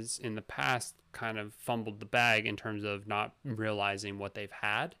has in the past kind of fumbled the bag in terms of not realizing what they've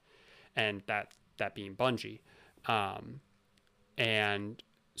had, and that being Bungie. And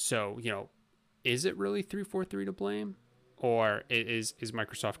so, is it really 343 to blame, or is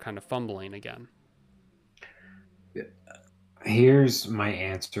Microsoft kind of fumbling again? Here's my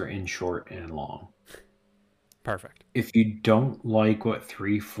answer in short and long. Perfect. If you don't like what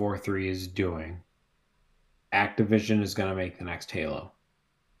 343 is doing, Activision is going to make the next Halo.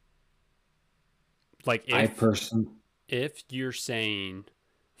 Like, if you're saying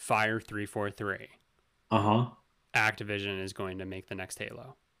fire 343, Activision is going to make the next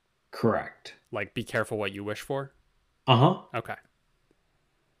Halo. Correct. Like, be careful what you wish for. Okay.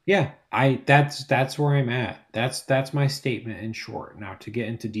 Yeah, that's where I'm at. That's my statement in short. Now, to get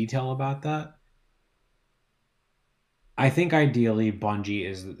into detail about that, I think ideally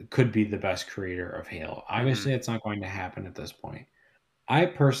Bungie could be the best creator of Halo. Obviously, it's not going to happen at this point. I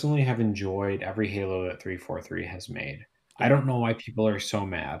personally have enjoyed every Halo that 343 has made. I Yeah. don't know why people are so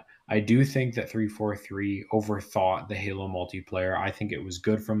mad. I do think that 343 overthought the Halo multiplayer. I think it was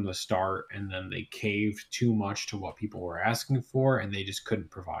good from the start, and then they caved too much to what people were asking for, and they just couldn't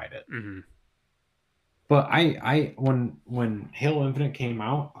provide it. Mm-hmm. But I when Halo Infinite came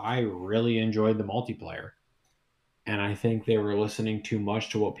out, I really enjoyed the multiplayer. And I think they were listening too much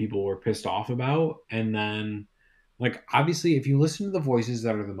to what people were pissed off about. And then, like, obviously, if you listen to the voices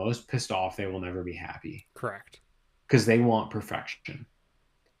that are the most pissed off, they will never be happy Correct. because they want perfection.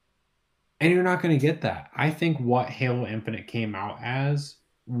 And you're not going to get that. I think what Halo Infinite came out as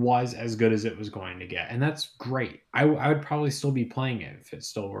was as good as it was going to get. And that's great. I would probably still be playing it if it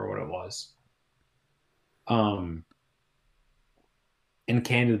still were what it was. Um, and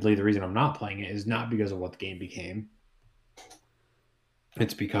candidly, the reason I'm not playing it is not because of what the game became.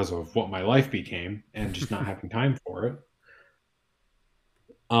 It's because of what my life became and just not having time for it.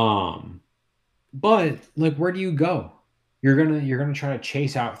 But like, where do you go? You're gonna try to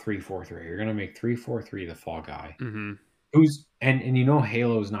chase out 343. You're gonna make 343 the fall guy. Mm-hmm. Who's and you know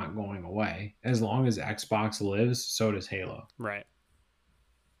Halo's not going away. As long as Xbox lives, so does Halo. Right.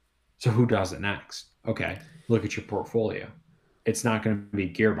 So who does it next? Okay, look at your portfolio. It's not gonna be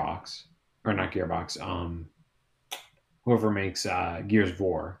Gearbox or not Gearbox. Whoever makes Gears of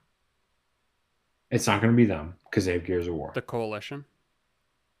War. It's not gonna be them because they have Gears of War. The Coalition.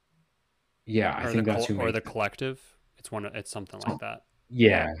 Yeah, I think that's who or makes the Collective. It's something like that.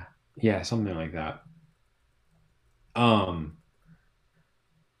 Yeah. Yeah, something like that. Um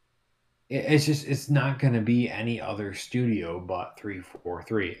it's not going to be any other studio but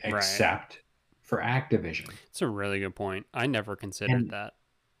 343 Right. except for Activision. It's a really good point. I never considered And that.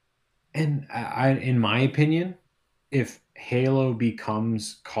 and I in my opinion, if Halo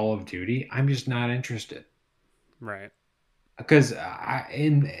becomes Call of Duty, I'm just not interested. Right. Because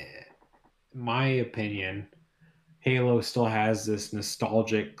in my opinion, Halo still has this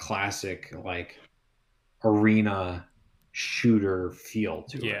nostalgic classic like arena shooter feel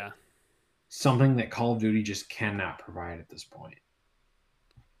to it. Yeah. Something that Call of Duty just cannot provide at this point.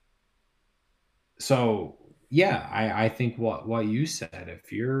 So yeah, I think what you said.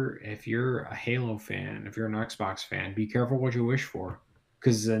 If you're a Halo fan, if you're an Xbox fan, be careful what you wish for,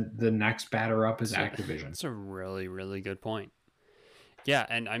 because the next batter up is Activision. That's a really, really good point. Yeah,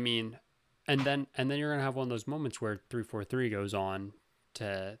 and I mean, and then you're gonna have one of those moments where 343 goes on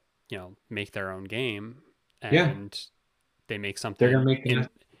to make their own game, and Yeah. they make They're something gonna make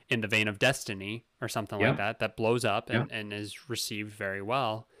in the vein of Destiny or something Yep. like that blows up Yep. and is received very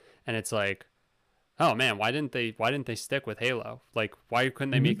well, and it's like, oh man, why didn't they stick with Halo? Like, why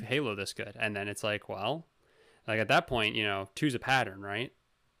couldn't they Mhm. make Halo this good? And then it's like, well, like at that point, two's a pattern, right?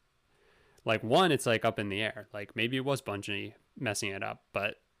 Like one, it's like up in the air. Like maybe it was Bungie messing it up,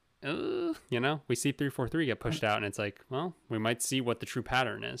 but we see 343 get pushed out, and it's like, well, we might see what the true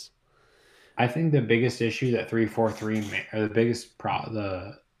pattern is. I think the biggest issue that 343 made, or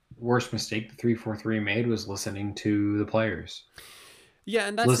the worst mistake that 343 made was listening to the players. Yeah,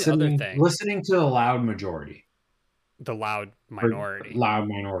 and that's the other thing. Listening to the loud majority. The loud minority. Loud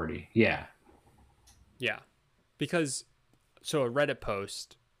minority. Yeah. Yeah. Because so a Reddit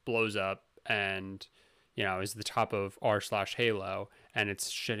post blows up and is the top of r/Halo, and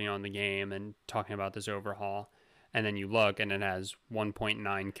it's shitting on the game and talking about this overhaul, and then you look and it has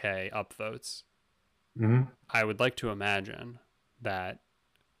 1.9k upvotes. Mm-hmm. I would like to imagine that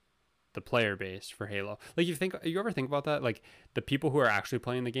the player base for Halo, like you ever think about that, like the people who are actually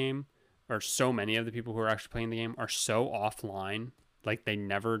playing the game, or so many of the people who are actually playing the game are so offline, like they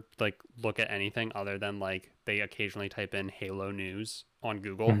never like look at anything other than like they occasionally type in Halo news on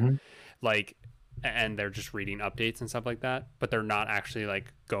Google, Mm-hmm. like, and they're just reading updates and stuff like that, but they're not actually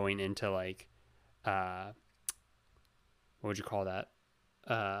like going into like what would you call that,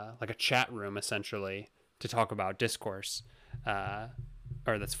 like a chat room essentially to talk about discourse,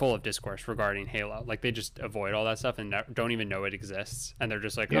 or that's full of discourse regarding Halo. Like they just avoid all that stuff and don't even know it exists, and they're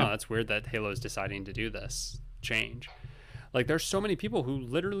just like, Yeah. oh, that's weird that Halo is deciding to do this change. Like there's so many people who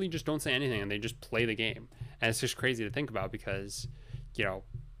literally just don't say anything and they just play the game, and it's just crazy to think about because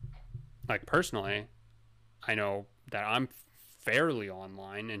like personally, I know that I'm fairly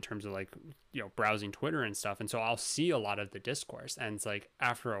online in terms of like browsing Twitter and stuff, and so I'll see a lot of the discourse, and it's like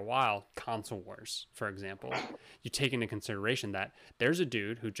after a while, console wars, for example, you take into consideration that there's a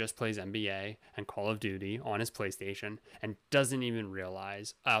dude who just plays NBA and Call of Duty on his PlayStation and doesn't even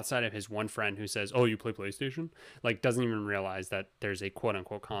realize, outside of his one friend who says, oh, you play PlayStation, like doesn't even realize that there's a quote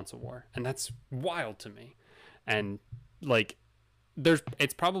unquote console war, and that's wild to me. And like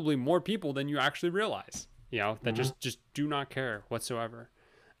it's probably more people than you actually realize. that just do not care whatsoever.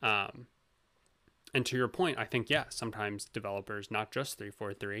 And to your point, I think, yeah, sometimes developers, not just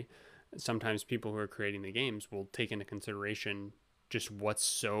 343, sometimes people who are creating the games will take into consideration just what's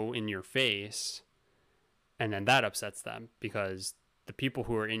so in your face, and then that upsets them because the people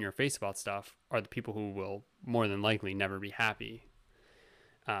who are in your face about stuff are the people who will more than likely never be happy.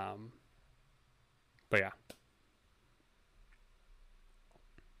 But yeah.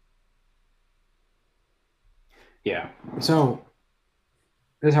 Yeah. So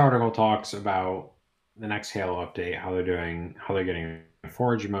this article talks about the next Halo update, how they're getting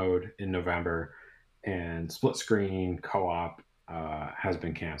Forge mode in November, and split screen co-op has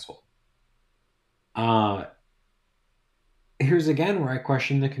been canceled. Here's again where I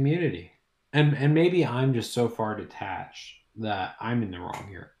question the community, and maybe I'm just so far detached that I'm in the wrong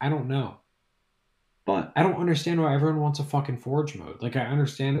here. I don't know, but I don't understand why everyone wants a fucking Forge mode. Like, I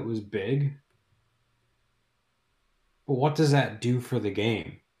understand it was big, but what does that do for the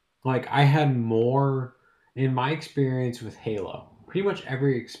game? Like, I had more in my experience with Halo. Pretty much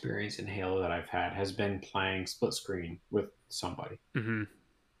every experience in Halo that I've had has been playing split screen with somebody. Mm-hmm.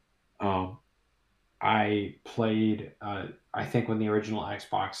 I played, I think when the original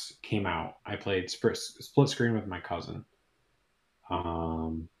Xbox came out, I played split screen with my cousin.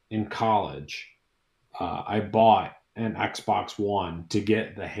 In college, I bought an Xbox One to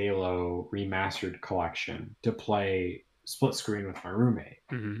get the Halo Remastered Collection to play split screen with my roommate.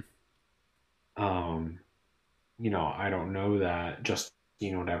 Mm-hmm. I don't know that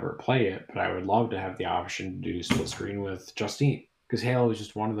Justine would ever play it, but I would love to have the option to do split screen with Justine because Halo is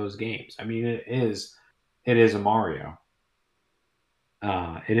just one of those games. I mean, it is a Mario.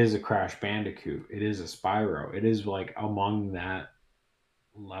 It is a Crash Bandicoot. It is a Spyro. It is like among that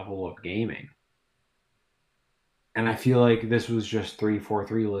level of gaming. And I feel like this was just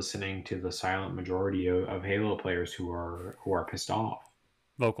 343 listening to the silent majority of Halo players who are pissed off.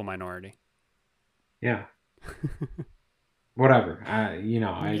 Vocal minority. Yeah. Whatever.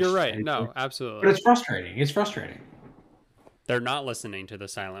 You're right. No, absolutely. But it's frustrating. It's frustrating. They're not listening to the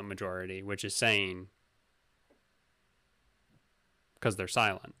silent majority, which is saying because they're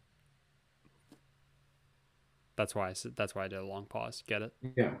silent. That's why I did a long pause. Get it?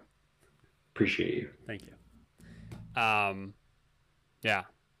 Yeah. Appreciate you. Thank you. Yeah.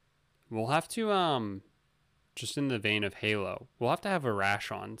 We'll have to just in the vein of Halo, we'll have to have a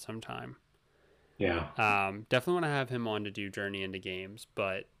Rash on sometime. Yeah. Definitely want to have him on to do Journey into Games,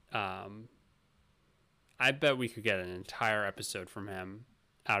 but I bet we could get an entire episode from him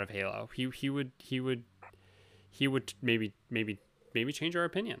out of Halo. He would maybe change our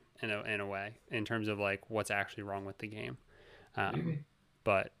opinion in a way in terms of like what's actually wrong with the game.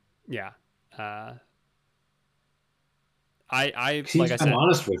 But yeah, he's like I said,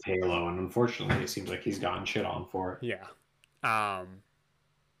 honest with Halo, and unfortunately, it seems like he's gotten shit on for it. Yeah.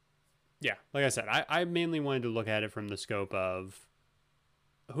 Yeah, like I said, I mainly wanted to look at it from the scope of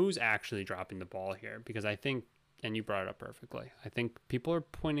who's actually dropping the ball here, because I think, and you brought it up perfectly, I think people are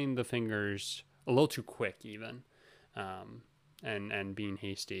pointing the fingers a little too quick even, and being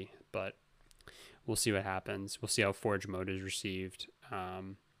hasty, but we'll see what happens. We'll see how Forge mode is received.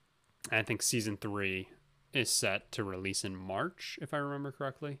 I think Season 3 is set to release in March, if I remember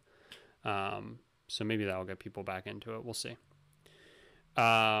correctly. So maybe that'll get people back into it. We'll see.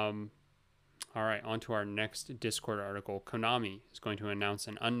 All right, on to our next Discord article. Konami is going to announce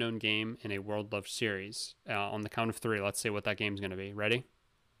an unknown game in a world-loved series. On the count of 3, let's say what that game's going to be. Ready?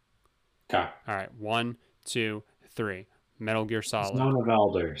 Okay. All right, 1, 2, 3. Metal Gear Solid. Zone of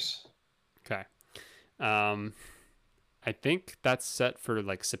Elders. Okay. I think that's set for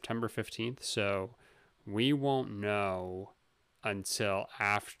like September 15th, so we won't know until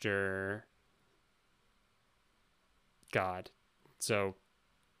after God. So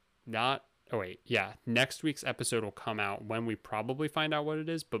next week's episode will come out when we probably find out what it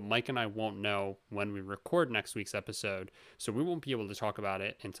is, but Mike and I won't know when we record next week's episode, so we won't be able to talk about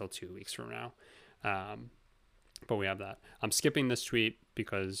it until 2 weeks from now. But we have that. I'm skipping this tweet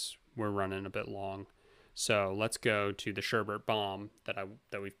because we're running a bit long. So let's go to the Sherbert bomb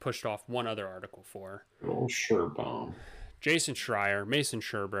that we've pushed off one other article for. Oh, Sherbert bomb. Jason Schreier, Mason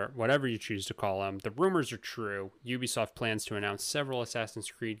Sherbert, whatever you choose to call him. The rumors are true. Ubisoft plans to announce several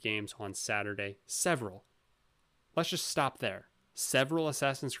Assassin's Creed games on Saturday. Several. Let's just stop there. Several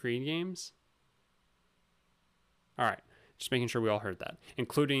Assassin's Creed games? All right. Just making sure we all heard that.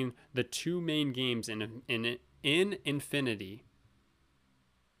 Including the 2 main games in Infinity.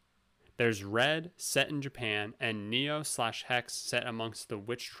 There's Red, set in Japan, and Neo/Hex set amongst the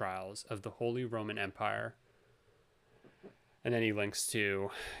witch trials of the Holy Roman Empire. And then he links to,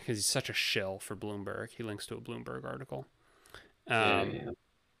 because he's such a shill for Bloomberg, he links to a Bloomberg article. Yeah,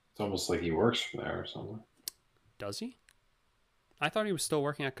 it's almost like he works from there or something. Does he? I thought he was still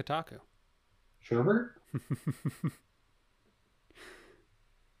working at Kotaku. Sherbert?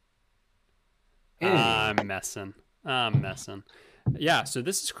 I'm messing. Yeah, so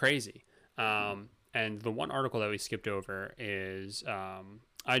this is crazy. And the one article that we skipped over is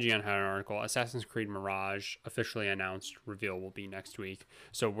IGN had an article, Assassin's Creed Mirage officially announced, reveal will be next week.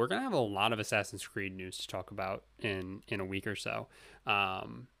 So we're going to have a lot of Assassin's Creed news to talk about in a week or so.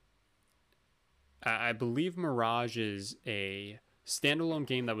 I believe Mirage is a standalone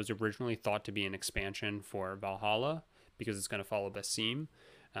game that was originally thought to be an expansion for Valhalla because it's going to follow Basim.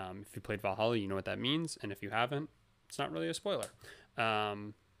 If you played Valhalla, you know what that means. And if you haven't, it's not really a spoiler. It's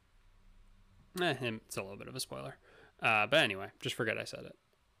a little bit of a spoiler. But anyway, just forget I said it.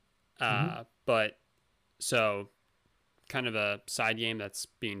 But so kind of a side game that's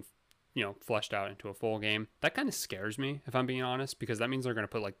being, fleshed out into a full game. That kind of scares me, if I'm being honest, because that means they're going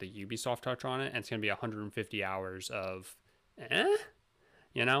to put like the Ubisoft touch on it, and it's going to be 150 hours of,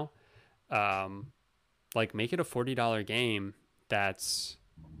 like make it a $40 game that's,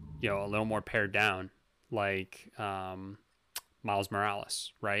 a little more pared down, like Miles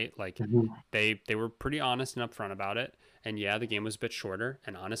Morales, right? Like they were pretty honest and upfront about it. And yeah, the game was a bit shorter,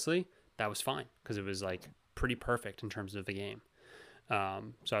 and honestly, that was fine because it was like pretty perfect in terms of the game.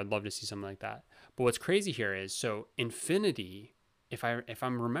 So I'd love to see something like that. But what's crazy here is, so Infinity, if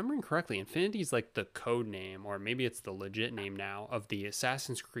I'm remembering correctly, Infinity is like the code name, or maybe it's the legit name now, of the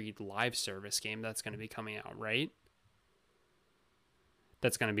Assassin's Creed live service game that's going to be coming out, right?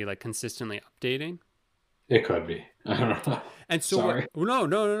 That's going to be like consistently updating. It could be. I don't know. And so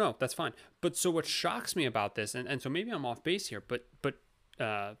no, that's fine. But so what shocks me about this, and so maybe I'm off base here, but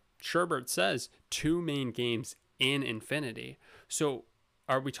Sherbert says 2 main games in Infinity. So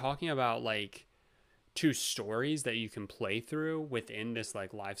are we talking about like 2 stories that you can play through within this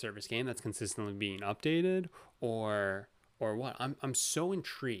like live service game that's consistently being updated, or what? I'm so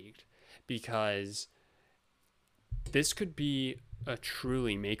intrigued because this could be a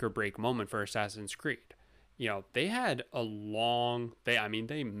truly make or break moment for Assassin's Creed. They had a long,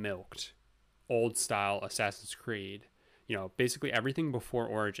 they milked old style Assassin's Creed, basically everything before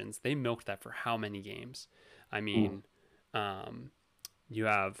Origins. They milked that for how many games? You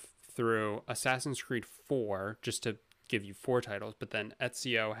have through Assassin's Creed 4, just to give you 4 titles, but then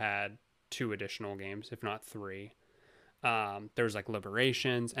Ezio had 2 additional games, if not 3. There's like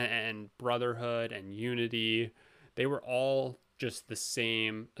Liberations and Brotherhood and Unity. They were all just the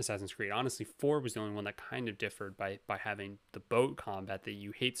same Assassin's Creed. Honestly, 4 was the only one that kind of differed by having the boat combat that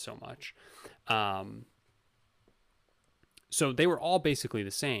you hate so much. So they were all basically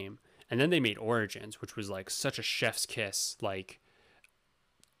the same. And then they made Origins, which was like such a chef's kiss, like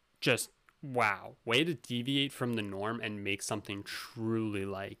just wow, way to deviate from the norm and make something truly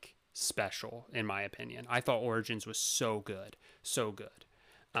like special, in my opinion. I thought Origins was so good.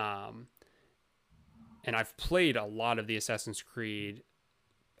 And I've played a lot of the Assassin's Creed.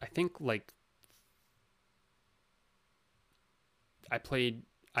 I think like I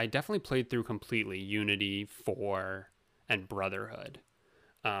definitely played through completely Unity, 4, and Brotherhood.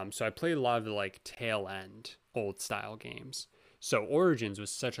 So I played a lot of the like tail end old style games. So Origins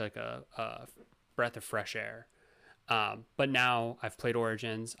was such like a breath of fresh air. But now I've played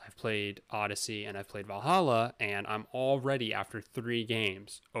Origins, I've played Odyssey, and I've played Valhalla, and I'm already, after 3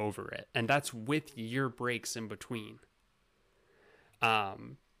 games, over it. And that's with year breaks in between.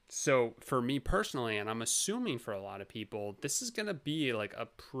 So for me personally, and I'm assuming for a lot of people, this is going to be like a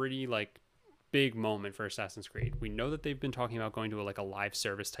pretty like big moment for Assassin's Creed. We know that they've been talking about going to a live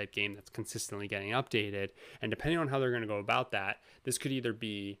service type game that's consistently getting updated. And depending on how they're going to go about that, this could either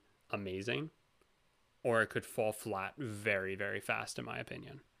be amazing, or it could fall flat very, very fast, in my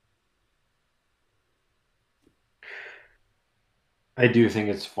opinion. I do think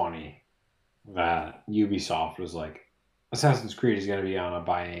it's funny that Ubisoft was like, Assassin's Creed is going to be on a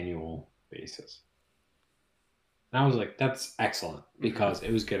biannual basis. And I was like, that's excellent, because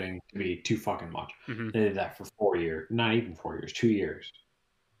it was getting to be too fucking much. They did that for 4 years, not even 4 years, 2 years.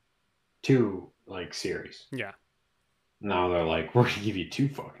 2 like series. Yeah. Now they're like, we're going to give you 2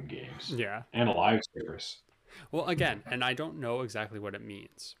 fucking games. Yeah. And a live service. Well, again, and I don't know exactly what it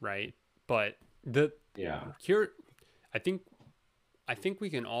means, right? But here, I think we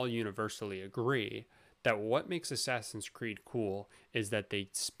can all universally agree that what makes Assassin's Creed cool is that they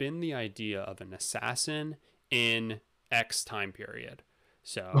spin the idea of an assassin in X time period.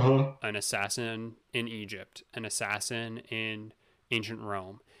 So an assassin in Egypt, an assassin in ancient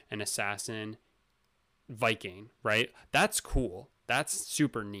Rome, an assassin Viking, right? That's cool. That's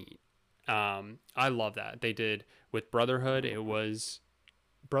super neat. I love that. They did with Brotherhood, it was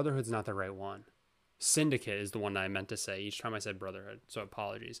Brotherhood's not the right one. Syndicate is the one that I meant to say each time I said Brotherhood, so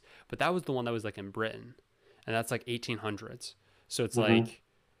apologies. But that was the one that was like in Britain, and that's like 1800s. So it's like,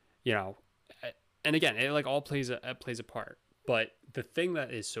 you know, and again, it like all plays a part. But the thing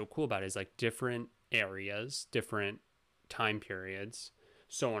that is so cool about it is like different areas, different time periods,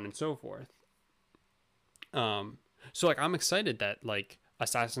 so on and so forth. So like I'm excited that like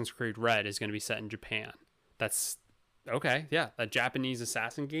Assassin's Creed Red is going to be set in Japan. That's okay. Yeah, a Japanese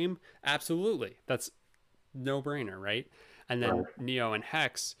assassin game, absolutely. That's no brainer, right? And then Neo and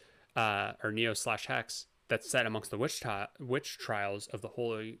Hex, or Neo slash Hex, that's set amongst the witch trials of the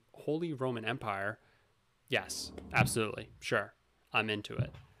Holy Roman Empire. Yes, absolutely, sure, I'm into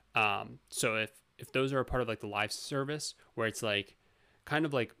it. So if those are a part of like the live service where it's like kind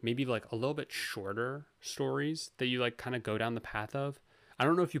of like maybe like a little bit shorter stories that you like kind of go down the path of. I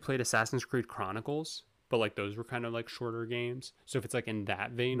don't know if you played Assassin's Creed Chronicles, but like those were kind of like shorter games. So if it's like in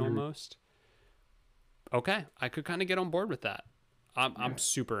that vein almost, okay, I could kind of get on board with that. I'm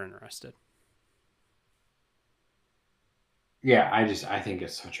super interested. Yeah, I think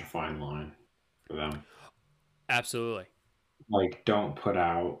it's such a fine line for them. Absolutely. Like, don't put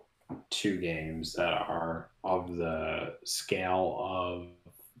out two games that are of the scale of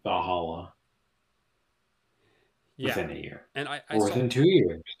Valhalla within a year. And I or within 2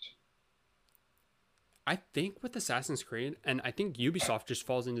 years. I think with Assassin's Creed, and I think Ubisoft just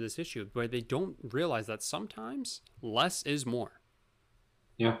falls into this issue where they don't realize that sometimes less is more.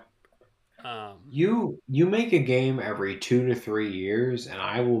 Yeah. You make a game every 2 to 3 years, and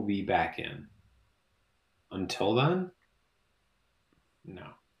I will be back in. Until then, no,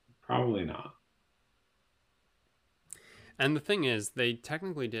 probably not. And the thing is, they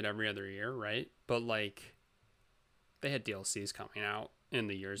technically did every other year, right? But like, they had DLCs coming out in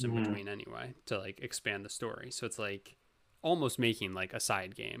the years in between anyway to like expand the story. So it's like almost making like a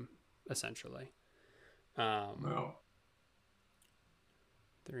side game essentially. No.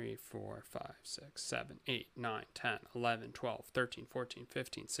 3, 4, 5, 6, 7, 8, 9, 10, 11, 12, 13, 14,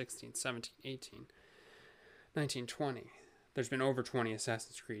 15, 16, 17, 18, 19, 20. There's been over 20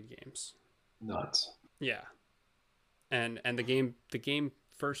 Assassin's Creed games. Nuts. Yeah. And the game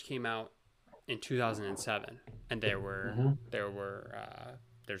first came out in 2007, and there's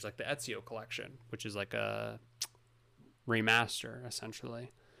like the Ezio collection, which is like a remaster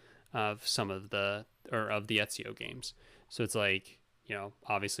essentially of some of the Ezio games. So it's like, you know,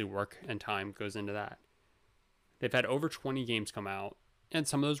 obviously work and time goes into that. They've had over 20 games come out, and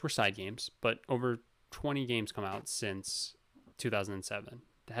some of those were side games, but over 20 games come out since 2007.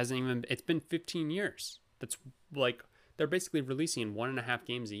 It's been 15 years. That's like, they're basically releasing 1.5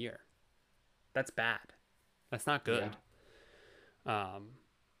 games a year. That's bad. That's not good. Yeah.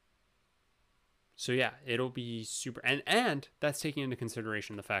 So yeah, it'll be super, and that's taking into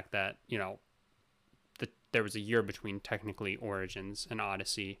consideration the fact that, you know, there was a year between technically Origins and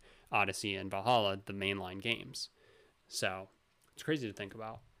Odyssey and Valhalla, the mainline games. So it's crazy to think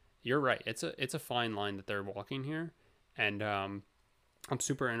about. You're right. It's a fine line that they're walking here, and I'm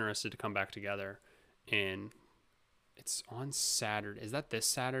super interested to come back together. And it's on Saturday. Is that this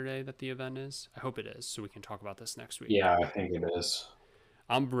Saturday that the event is? I hope it is, so we can talk about this next week. Yeah, I think it is.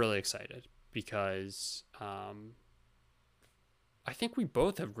 I'm really excited because I think we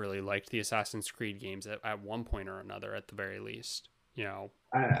both have really liked the Assassin's Creed games at one point or another, at the very least. You know,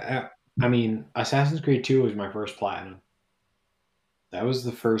 I mean, Assassin's Creed 2 was my first platinum. That was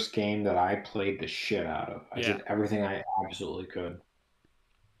the first game that I played the shit out of. I did everything I absolutely could.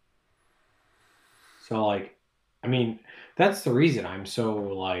 So, like, I mean, that's the reason I'm so,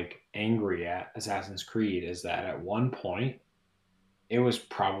 like, angry at Assassin's Creed, is that at one point, it was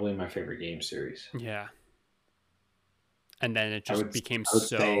probably my favorite game series. Yeah. And then it just became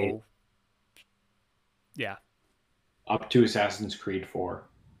so... Yeah. Up to Assassin's Creed 4.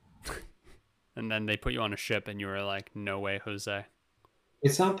 And then they put you on a ship and you were like, no way, Jose.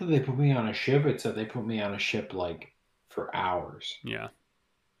 It's not that they put me on a ship, it's that they put me on a ship, like, for hours. Yeah.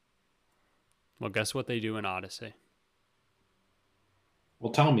 Well, guess what they do in Odyssey?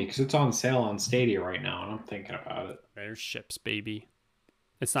 Well, tell me, because it's on sale on Stadia right now, and I'm thinking about it. There's ships, baby.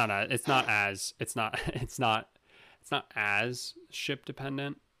 It's not as ship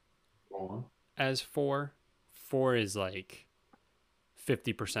dependent as 4. 4 is like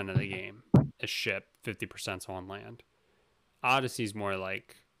 50% of the game is ship, 50%'s on land. Odyssey's more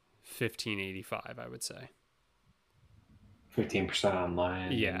like 1585, I would say. 15% on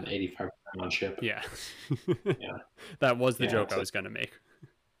land, and 85% on ship. Yeah. Yeah. That was the joke I was going to make.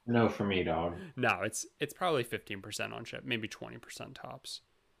 No, for me, dog. No, it's probably 15% on ship, maybe 20% tops.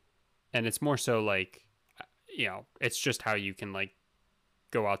 And it's more so like, it's just how you can like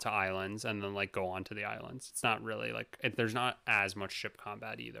go out to islands and then like go on to the islands. It's not really like there's not as much ship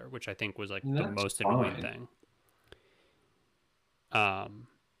combat either, which I think was like And the that's most annoying fine. thing. Um,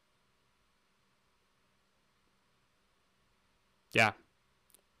 yeah.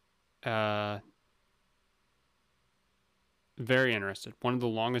 Very interested. One of the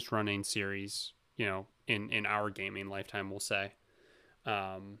longest running series, in our gaming lifetime, we'll say.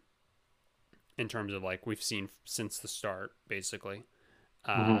 Um, in terms of like we've seen since the start, basically.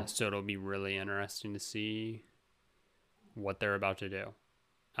 Mm-hmm. So it'll be really interesting to see what they're about to do.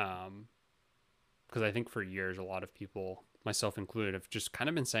 Because I think for years, a lot of people, myself included, have just kind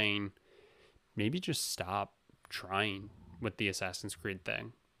of been saying, maybe just stop trying with the Assassin's Creed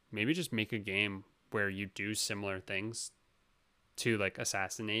thing. Maybe just make a game where you do similar things to like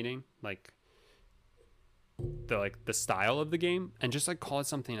assassinating, like the style of the game, and just like call it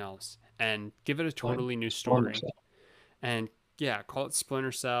something else and give it a totally new story. And yeah, call it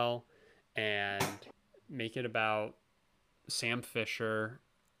Splinter Cell and make it about Sam Fisher.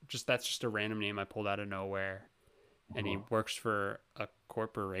 That's just a random name I pulled out of nowhere. And he works for a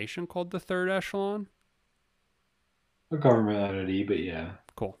corporation called the Third Echelon. A government entity, but yeah.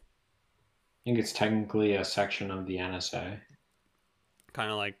 Cool. I think it's technically a section of the NSA. Kind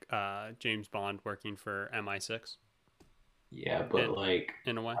of like James Bond working for MI6. Yeah, but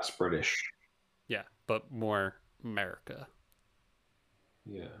in a way, less British. Yeah, but more America.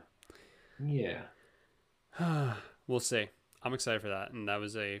 Yeah. Yeah. We'll see. I'm excited for that, and that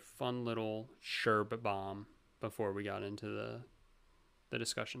was a fun little Sherb bomb before we got into the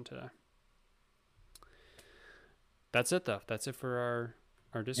discussion today. That's it, though. That's it for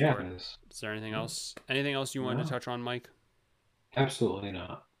our Discord. Yeah, is there anything else? Anything else you wanted to touch on, Mike? Absolutely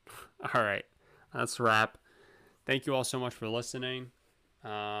not. All right, that's a wrap. Thank you all so much for listening.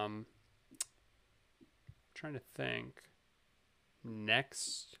 Trying to think.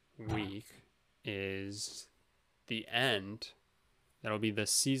 Next week is the end. That'll be the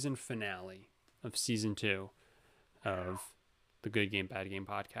season finale of season 2 of the Good Game Bad Game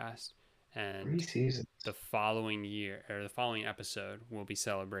podcast. And 3 seasons. The following year, or the following episode, we'll be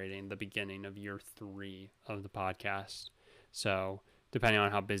celebrating the beginning of year 3 of the podcast. So depending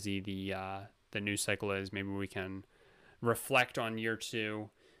on how busy the news cycle is, maybe we can reflect on year 2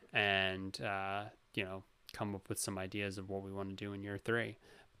 and come up with some ideas of what we want to do in year 3.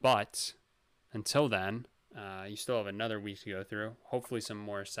 But until then, you still have another week to go through. Hopefully some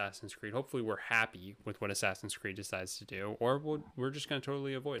more Assassin's Creed. Hopefully we're happy with what Assassin's Creed decides to do, or we're just going to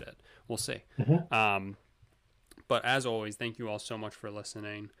totally avoid it. We'll see. Mm-hmm. But as always, thank you all so much for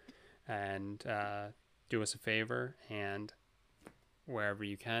listening, and do us a favor, and wherever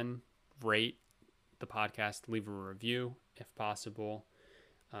you can, rate the podcast, leave a review if possible.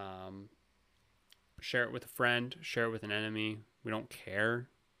 Share it with a friend, share it with an enemy. We don't care.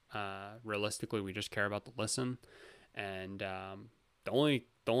 Realistically, we just care about the listen. And the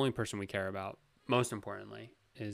only person we care about, most importantly,